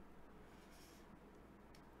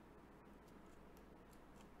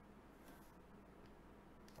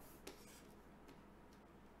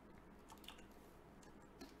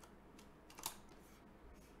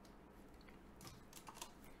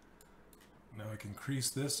 Now I can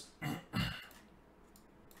crease this. I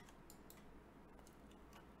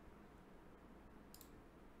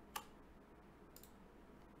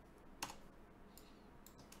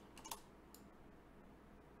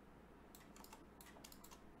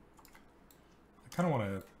kind of want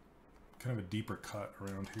a kind of a deeper cut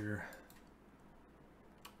around here.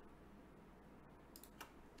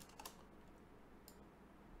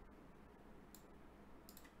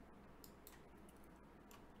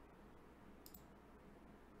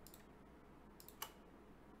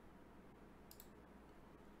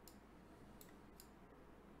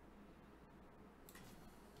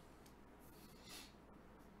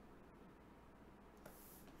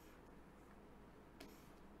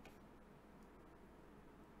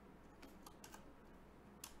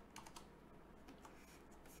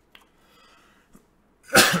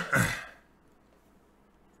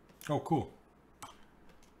 Oh, cool.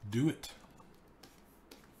 Do it.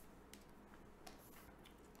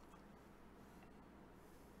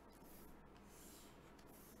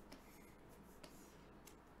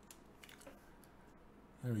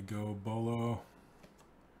 There we go, bolo.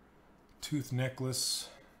 Tooth necklace.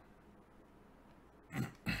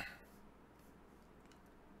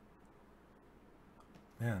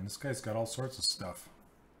 Man, this guy's got all sorts of stuff.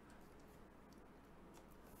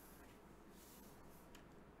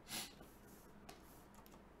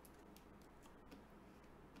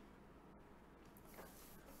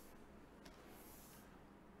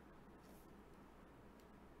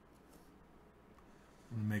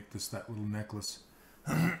 I'm gonna make this that little necklace.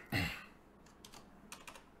 How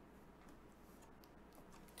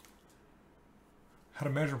to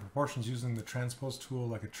measure proportions using the transpose tool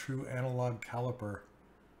like a true analog caliper.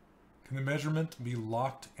 Can the measurement be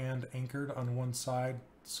locked and anchored on one side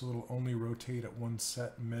so it'll only rotate at one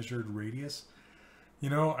set measured radius? You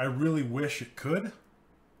know, I really wish it could.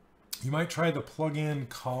 You might try the plugin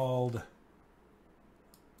called...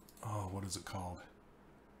 Oh, what is it called?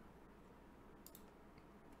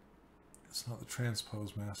 It's not the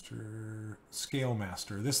Transpose Master. Scale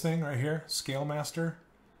Master. This thing right here, Scale Master.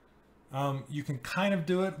 You can kind of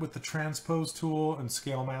do it with the Transpose tool and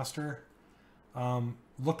Scale Master.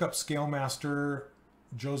 Look up Scale Master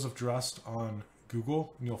Joseph Drust on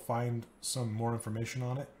Google and you'll find some more information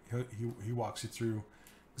on it. He walks you through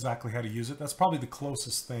exactly how to use it. That's probably the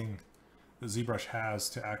closest thing that ZBrush has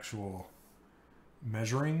to actual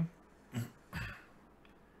measuring. And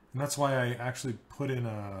that's why I actually put in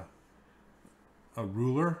a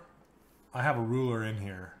ruler. I have a ruler in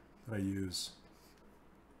here that I use.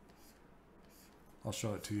 I'll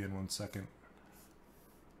show it to you in 1 second.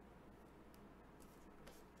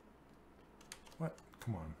 What?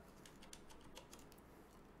 Come on.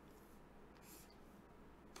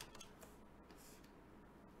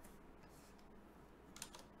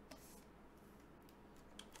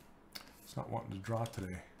 It's not wanting to draw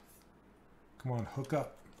today. Come on, hook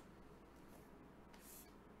up.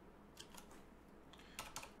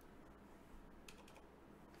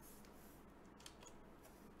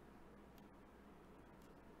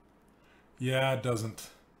 Yeah, it doesn't.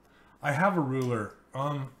 I have a ruler.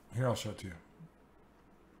 Here, I'll show it to you.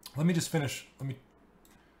 Let me just finish.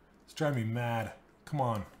 It's driving me mad. Come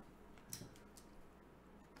on.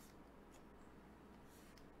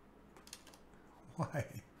 Why?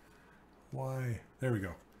 Why? There we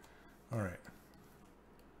go. All right.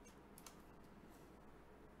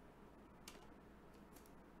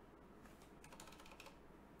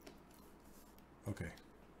 Okay.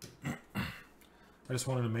 I just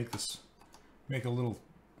wanted to make this. Make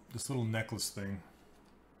this little necklace thing.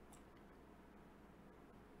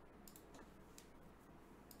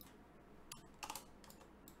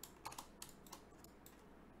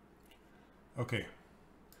 Okay,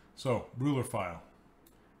 so ruler file.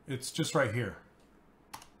 It's just right here.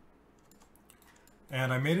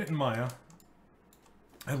 And I made it in Maya.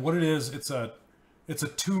 And what it is, it's a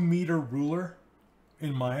 2-meter ruler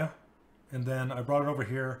in Maya. And then I brought it over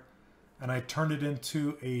here and I turned it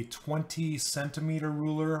into a 20-centimeter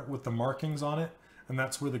ruler with the markings on it. And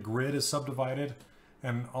that's where the grid is subdivided.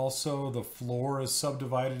 And also the floor is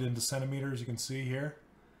subdivided into centimeters, you can see here.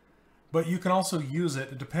 But you can also use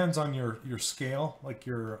it, it depends on your scale, like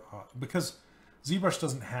your, because ZBrush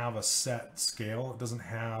doesn't have a set scale. It doesn't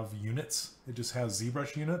have units. It just has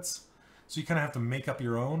ZBrush units. So you kind of have to make up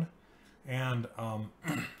your own. And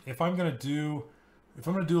if I'm gonna do a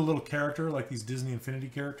little character like these Disney Infinity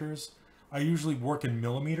characters, I usually work in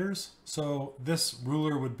millimeters. So this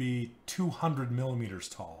ruler would be 200 millimeters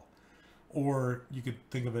tall, or you could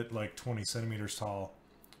think of it like 20 centimeters tall.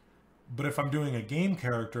 But if I'm doing a game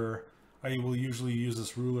character, I will usually use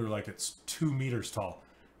this ruler like it's 2 meters tall.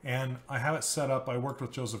 And I have it set up. I worked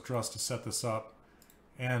with Joseph Druss to set this up.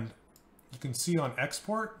 And you can see on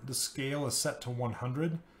export, the scale is set to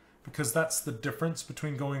 100 because that's the difference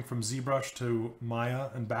between going from ZBrush to Maya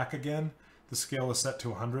and back again. The scale is set to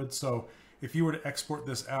 100. So if you were to export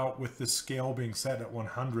this out with this scale being set at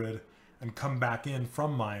 100 and come back in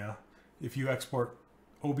from Maya, if you export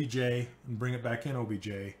OBJ and bring it back in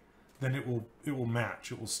OBJ, then it will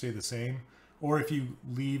match. It will stay the same. Or if you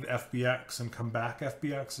leave FBX and come back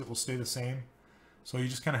FBX, it will stay the same. So you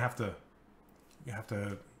just kind of have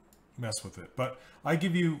to mess with it. But I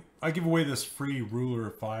give away this free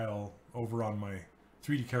ruler file over on my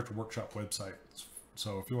 3D Character Workshop website.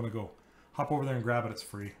 So if you want to go hop over there and grab it, it's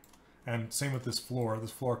free. And same with this floor.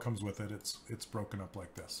 This floor comes with it. It's broken up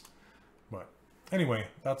like this. But anyway,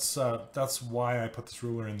 that's why I put this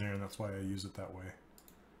ruler in there, and that's why I use it that way.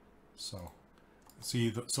 So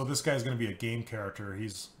see, so this guy's going to be a game character.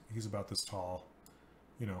 He's about this tall,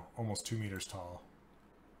 you know, almost 2 meters tall.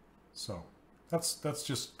 So that's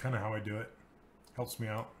just kind of how I do it. Helps me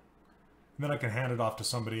out. And then I can hand it off to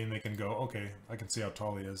somebody and they can go, okay, I can see how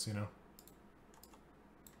tall he is, you know.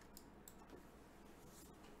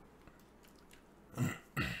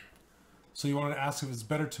 So you wanted to ask if it's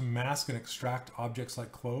better to mask and extract objects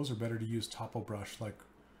like clothes or better to use topo brush like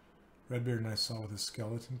Redbeard and I saw with his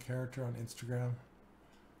skeleton character on Instagram.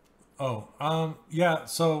 Oh, yeah,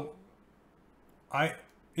 so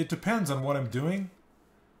it depends on what I'm doing,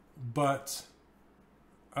 but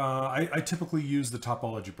I typically use the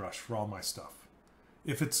topology brush for all my stuff.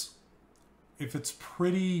 If it's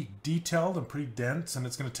pretty detailed and pretty dense and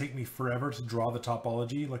it's going to take me forever to draw the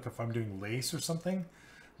topology, like if I'm doing lace or something,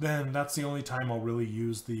 then that's the only time I'll really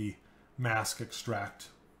use the mask extract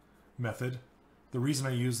method. The reason I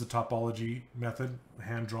use the topology method,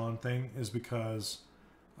 hand-drawn thing, is because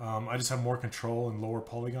I just have more control and lower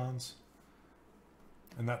polygons.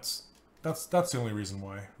 And that's the only reason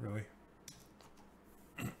why, really.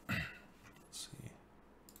 Let's see.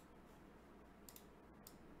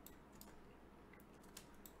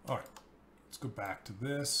 All right, let's go back to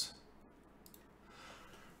this.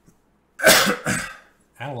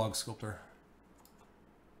 Analog sculptor.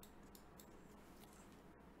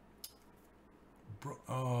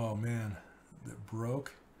 Oh man, that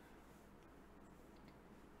broke.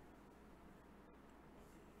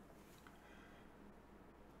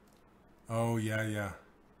 Oh yeah.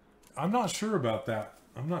 I'm not sure about that.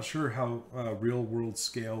 I'm not sure how real world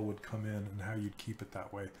scale would come in and how you'd keep it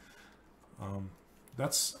that way.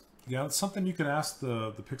 That's something you could ask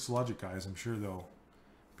the Pixelogic guys. I'm sure they'll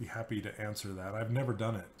be happy to answer that. I've never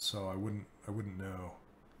done it, so I wouldn't know.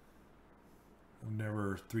 I've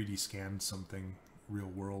never 3D scanned something real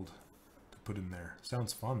world to put in there.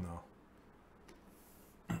 Sounds fun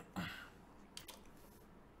though.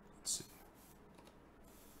 Let's see.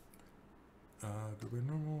 Go by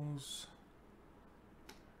normals.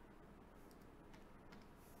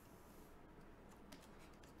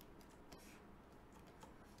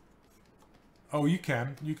 Oh, you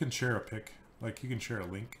can share a pic. Like you can share a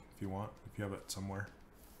link if you want, if you have it somewhere.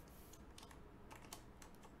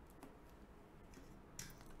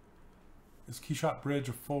 Is Keyshot Bridge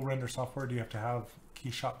a full render software? Do you have to have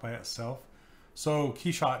Keyshot by itself? So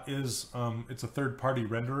Keyshot is, it's a third-party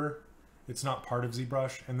renderer. It's not part of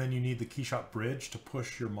ZBrush, and then you need the Keyshot Bridge to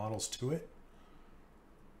push your models to it.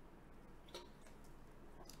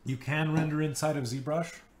 You can render inside of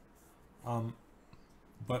ZBrush,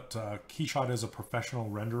 but Keyshot is a professional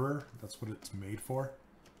renderer. That's what it's made for.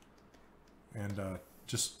 And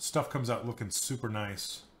just stuff comes out looking super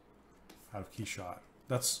nice out of Keyshot.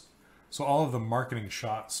 So all of the marketing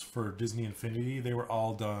shots for Disney Infinity, they were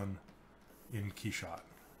all done in Keyshot.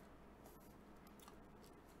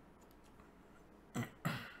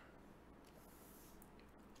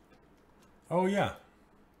 Oh yeah.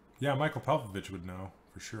 Yeah, Michael Palpovich would know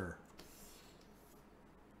for sure.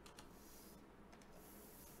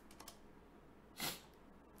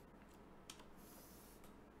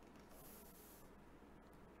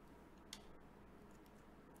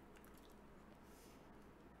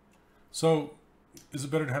 So, is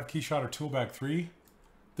it better to have Keyshot or Toolbag 3?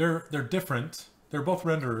 They're different. They're both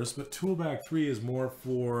renderers, but Toolbag 3 is more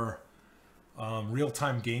for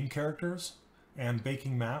real-time game characters. and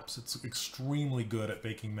baking maps. It's extremely good at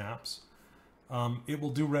baking maps. It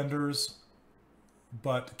will do renders,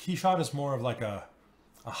 but Keyshot is more of like a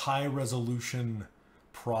high resolution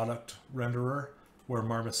product renderer, where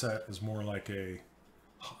Marmoset is more like a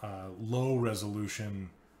low resolution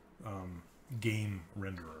game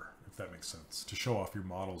renderer, if that makes sense, to show off your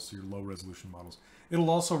models, your low resolution models. It will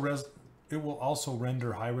also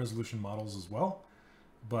render high resolution models as well,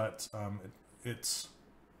 but it's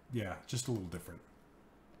yeah, just a little different.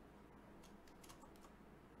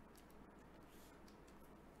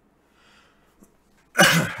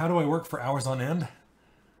 How do I work for hours on end?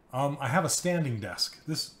 I have a standing desk.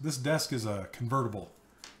 This desk is a convertible,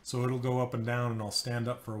 so it'll go up and down, and I'll stand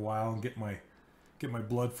up for a while and get my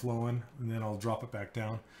blood flowing, and then I'll drop it back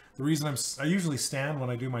down. The reason I usually stand when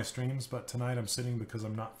I do my streams, but tonight I'm sitting because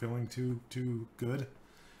I'm not feeling too good,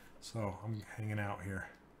 so I'm hanging out here.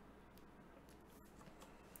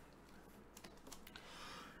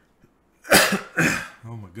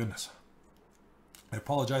 Oh my goodness! I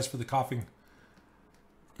apologize for the coughing.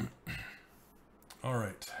 All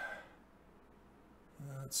right.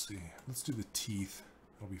 Let's see. Let's do the teeth.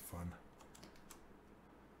 That'll be fun.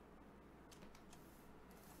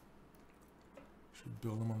 Should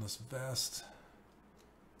build them on this vest.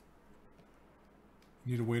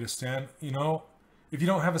 Need a way to stand. You know, if you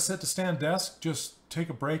don't have a sit to stand desk, just take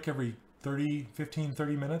a break every 15,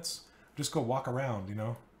 30 minutes. Just go walk around, you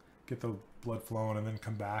know, get the blood flowing, and then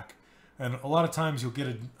come back. And a lot of times you'll get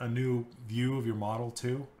a new view of your model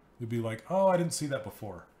too. You'll be like, oh, I didn't see that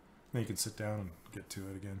before. Then you can sit down and get to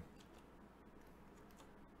it again.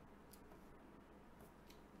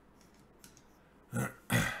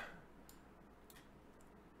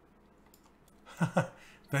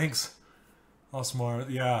 Thanks, Osmar.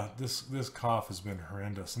 Yeah, this cough has been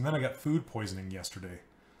horrendous. And then I got food poisoning yesterday.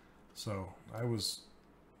 So I was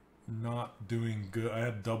not doing good. I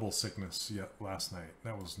had double sickness last night.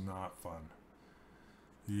 That was not fun.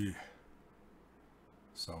 Yeah.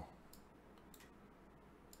 So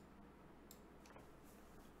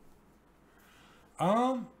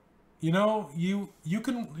you know, you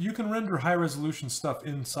can render high resolution stuff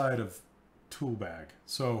inside of Toolbag.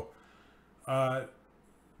 So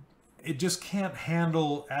it just can't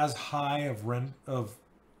handle as high of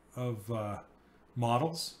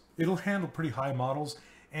models. It'll handle pretty high models,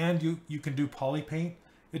 and you can do poly paint.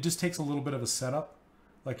 It just takes a little bit of a setup.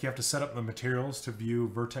 Like you have to set up the materials to view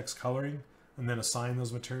vertex coloring and then assign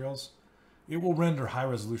those materials. It will render high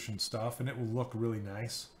resolution stuff, and it will look really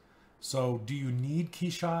nice. So do you need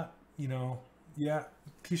Keyshot? You know, yeah,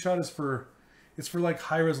 Keyshot is for like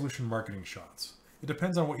high resolution marketing shots. It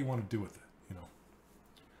depends on what you want to do with it, you know.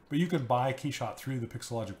 But you can buy Keyshot through the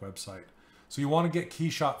Pixelogic website. So you want to get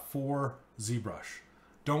Keyshot for ZBrush.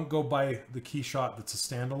 Don't go buy the Keyshot that's a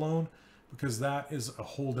standalone, because that is a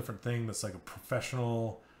whole different thing. That's like a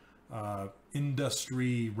professional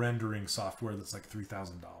industry rendering software that's like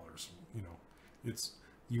 $3,000. You know,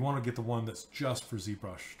 you want to get the one that's just for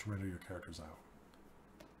ZBrush to render your characters out.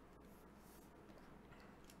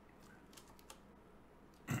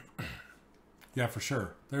 Yeah, for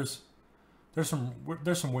sure. There's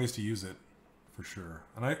some ways to use it, for sure,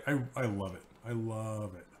 and I love it. I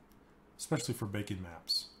love it, especially for baking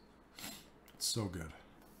maps. It's so good.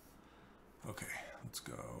 Okay, let's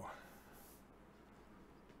go.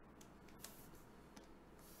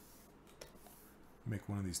 Make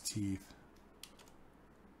one of these teeth.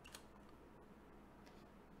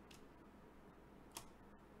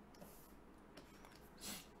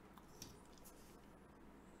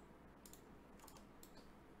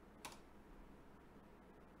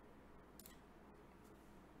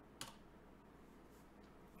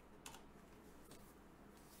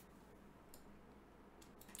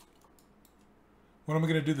 When am I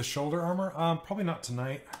going to do the shoulder armor? Probably not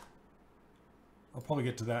tonight. I'll probably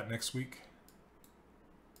get to that next week.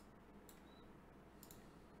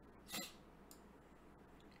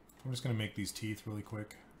 I'm just going to make these teeth really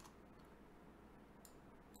quick.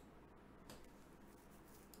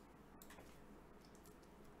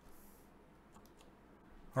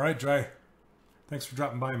 All right, Dre. Thanks for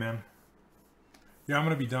dropping by, man. Yeah, I'm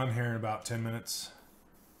going to be done here in about 10 minutes.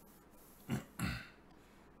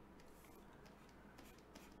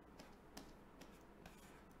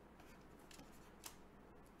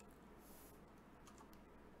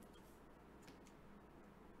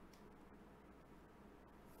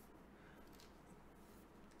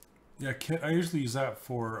 Yeah, I usually use that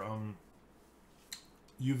for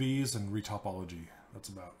UVs and retopology. That's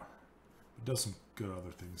about. It does some good other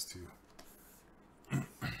things too.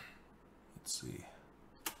 Let's see.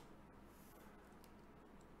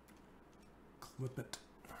 Clip it.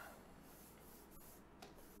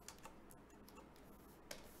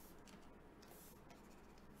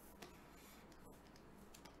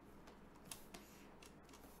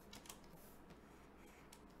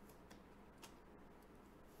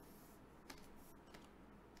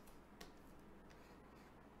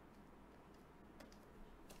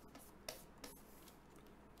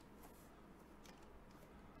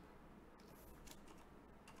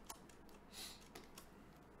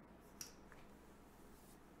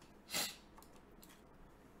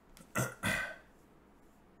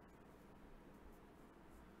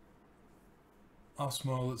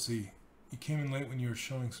 Osmo, let's see. You came in late when you were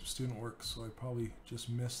showing some student work, so I probably just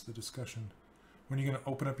missed the discussion. When are you going to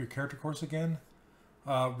open up your character course again?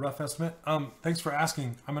 Rough estimate. Thanks for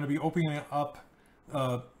asking. I'm going to be opening it up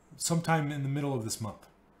sometime in the middle of this month.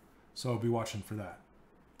 So I'll be watching for that.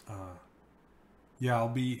 Yeah, I'll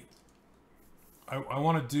be... I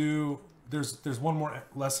want to do... There's one more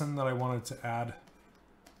lesson that I wanted to add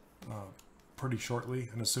pretty shortly.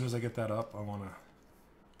 And as soon as I get that up,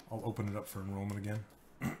 I'll open it up for enrollment again.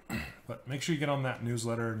 But make sure you get on that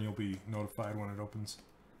newsletter and you'll be notified when it opens.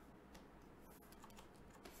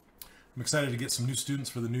 I'm excited to get some new students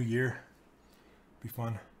for the new year. Be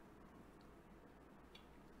fun.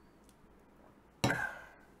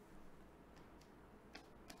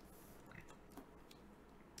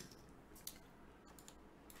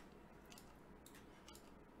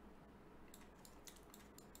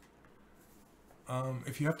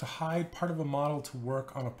 If you have to hide part of a model to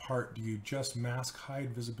work on a part, do you just mask,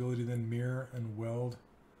 hide visibility, then mirror and weld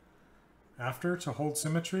after to hold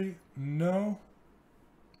symmetry? No.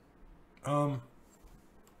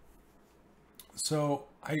 So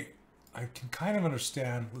I can kind of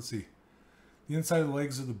understand. Let's see. The inside of the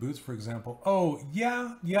legs of the boots, for example. Oh,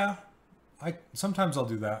 yeah. Sometimes I'll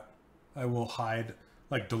do that. I will hide,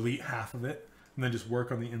 like delete half of it and then just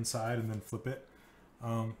work on the inside and then flip it.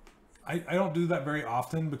 I don't do that very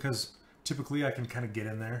often because typically I can kind of get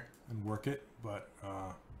in there and work it, but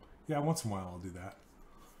yeah, once in a while I'll do that.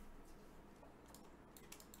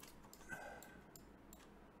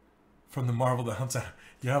 From the Marvel that hunts out.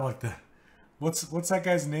 Yeah, like the what's that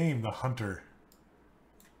guy's name? The Hunter.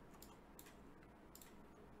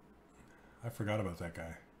 I forgot about that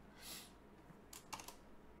guy.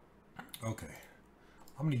 Okay.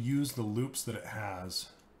 I'm going to use the loops that it has.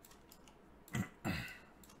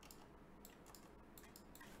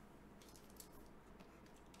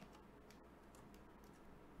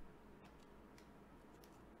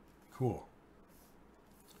 Cool.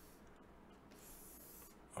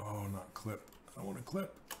 Oh, not clip. I want to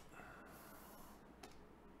clip.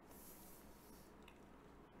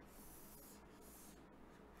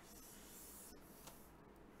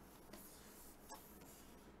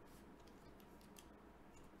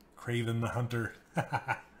 Craven the Hunter.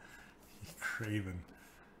 Craven.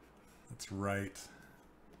 That's right.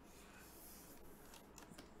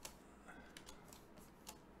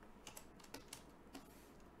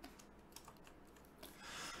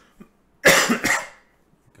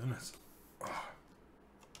 Goodness. Oh.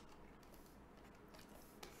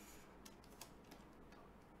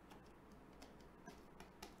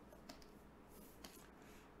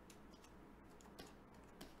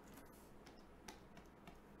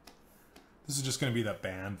 This is just going to be that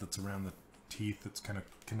band that's around the teeth that's kind of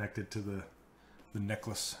connected to the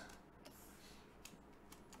necklace.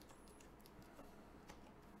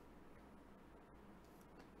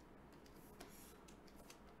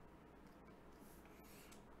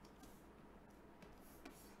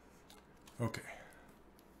 Okay.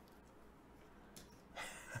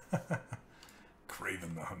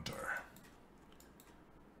 Craven the Hunter.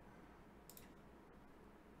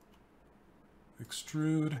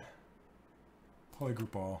 Extrude.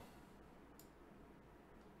 Polygroup all.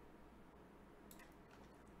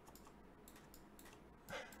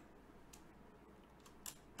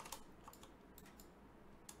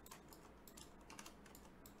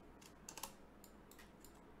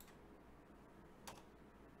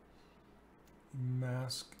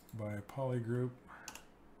 Mask by polygroup.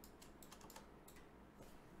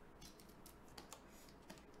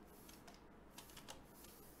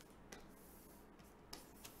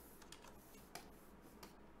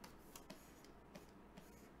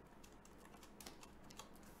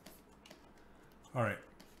 All right,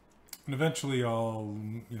 and eventually I'll,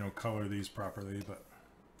 color these properly, but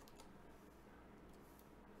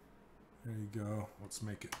there you go. Let's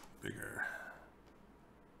make it bigger.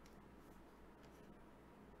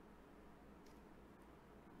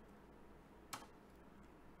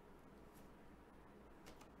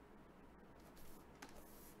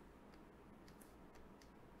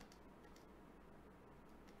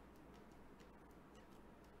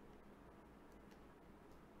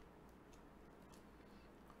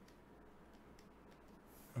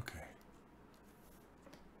 Okay.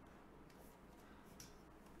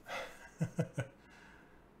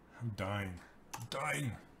 I'm dying. I'm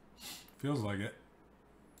dying. Feels like it.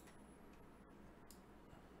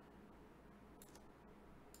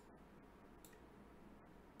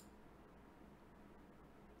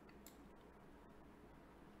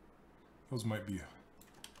 Those might be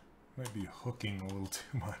hooking a little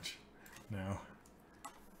too much now.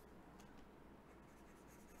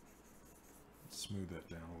 Let's smooth that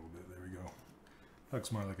down a little bit. There we go.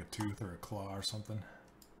 Looks more like a tooth or a claw or something.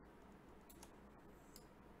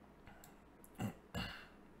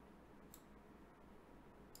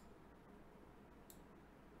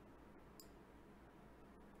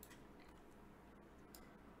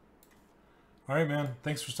 All right, man.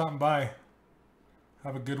 Thanks for stopping by.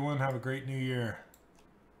 Have a good one. Have a great new year.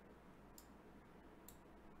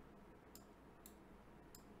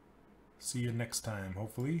 See you next time,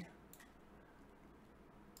 hopefully.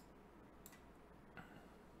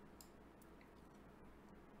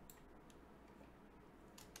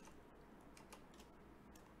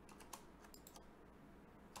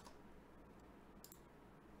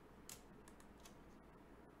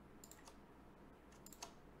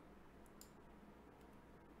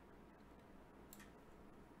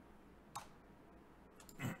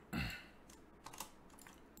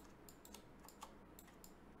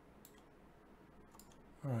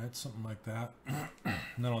 Alright, something like that.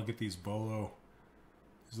 And then I'll get these bolo,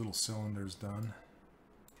 these little cylinders done.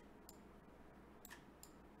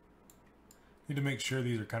 Need to make sure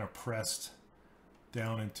these are kind of pressed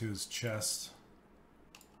down into his chest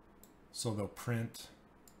so they'll print.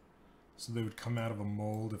 So they would come out of a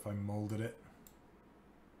mold if I molded it.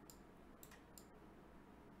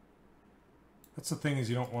 That's the thing, is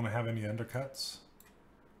you don't want to have any undercuts.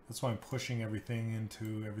 That's why I'm pushing everything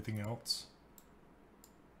into everything else.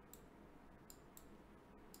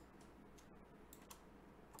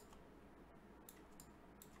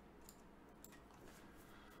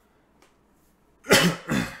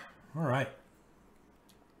 All right.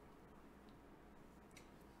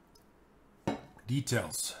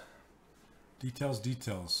 Details. Details,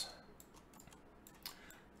 details.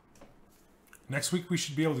 Next week we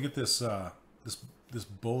should be able to get this this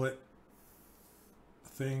bullet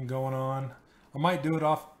thing going on. I might do it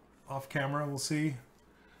off camera, we'll see.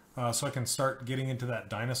 So I can start getting into that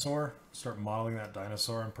dinosaur, start modeling that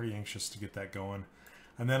dinosaur. I'm pretty anxious to get that going.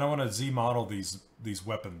 And then I want to Z-model these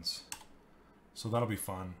weapons. So that'll be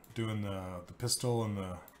fun, doing the pistol and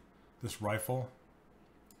this rifle.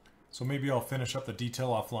 So maybe I'll finish up the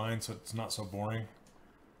detail offline so it's not so boring.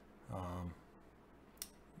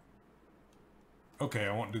 Okay,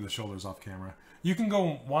 I won't do the shoulders off camera. You can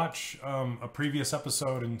go watch a previous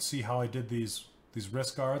episode and see how I did these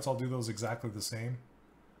wrist guards. I'll do those exactly the same.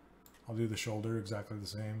 I'll do the shoulder exactly the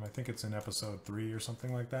same. I think it's in episode 3 or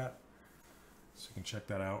something like that. So you can check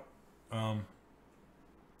that out.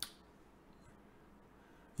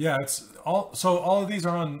 Yeah, it's all. So all of these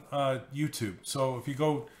are on YouTube. So if you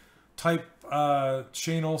go type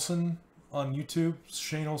Shane Olson on YouTube,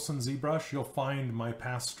 Shane Olson ZBrush, you'll find my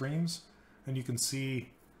past streams, and you can see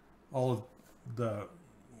all of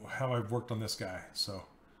how I've worked on this guy. So,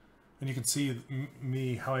 and you can see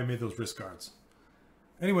me how I made those wrist guards.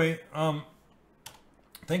 Anyway,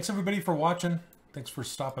 thanks everybody for watching. Thanks for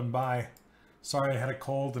stopping by. Sorry I had a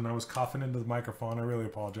cold and I was coughing into the microphone. I really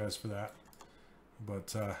apologize for that.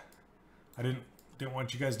 But I didn't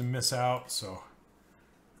want you guys to miss out, so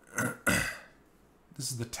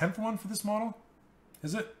this is the 10th one for this model,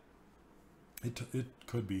 is it? It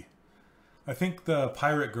could be. I think the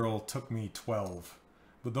Pirate Girl took me 12,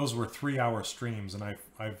 but those were 3-hour streams, and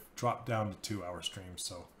I've dropped down to 2-hour streams,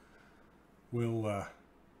 so we'll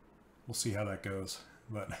see how that goes.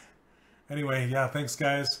 But anyway, yeah, thanks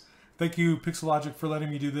guys. Thank you Pixelogic for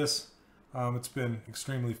letting me do this. It's been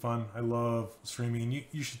extremely fun. I love streaming, and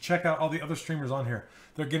you should check out all the other streamers on here.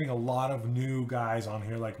 They're getting a lot of new guys on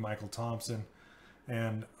here, like Michael Thompson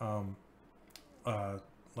and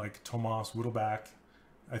like Tomas Whittleback.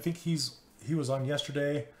 I think he was on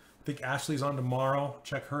yesterday. I think Ashley's on tomorrow.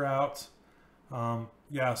 Check her out.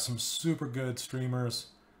 Yeah, some super good streamers.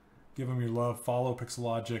 Give them your love. Follow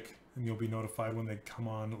Pixelogic, and you'll be notified when they come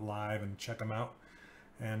on live, and check them out.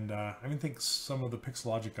 And I even think some of the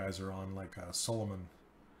Pixelogic guys are on, like Solomon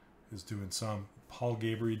is doing some. Paul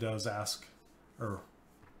Gabriel does Ask, or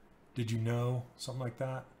Did You Know? Something like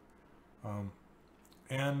that.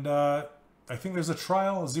 And I think there's a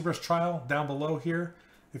trial, a ZBrush trial down below here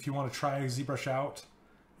if you want to try ZBrush out.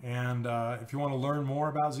 And if you want to learn more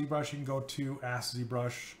about ZBrush, you can go to Ask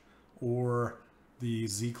ZBrush or the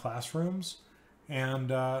Z Classrooms.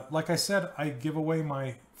 And like I said, I give away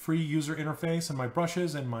my free user interface and my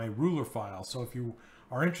brushes and my ruler file. So if you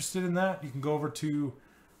are interested in that, you can go over to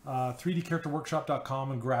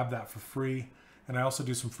 3dcharacterworkshop.com and grab that for free. And I also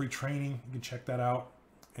do some free training. You can check that out.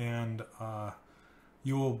 And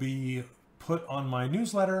you will be put on my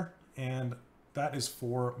newsletter, and that is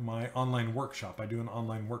for my online workshop. I do an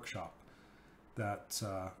online workshop that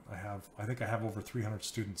I think I have over 300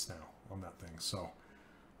 students now on that thing. So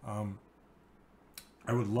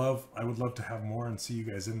I would love to have more and see you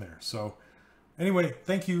guys in there. So anyway,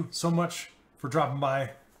 thank you so much for dropping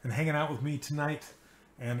by and hanging out with me tonight.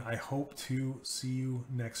 And I hope to see you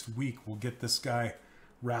next week. We'll get this guy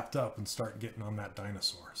wrapped up and start getting on that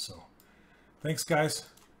dinosaur. So thanks, guys.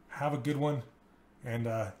 Have a good one. And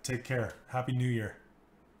take care. Happy New Year.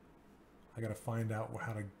 I got to find out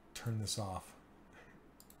how to turn this off.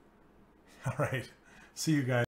 All right. See you guys.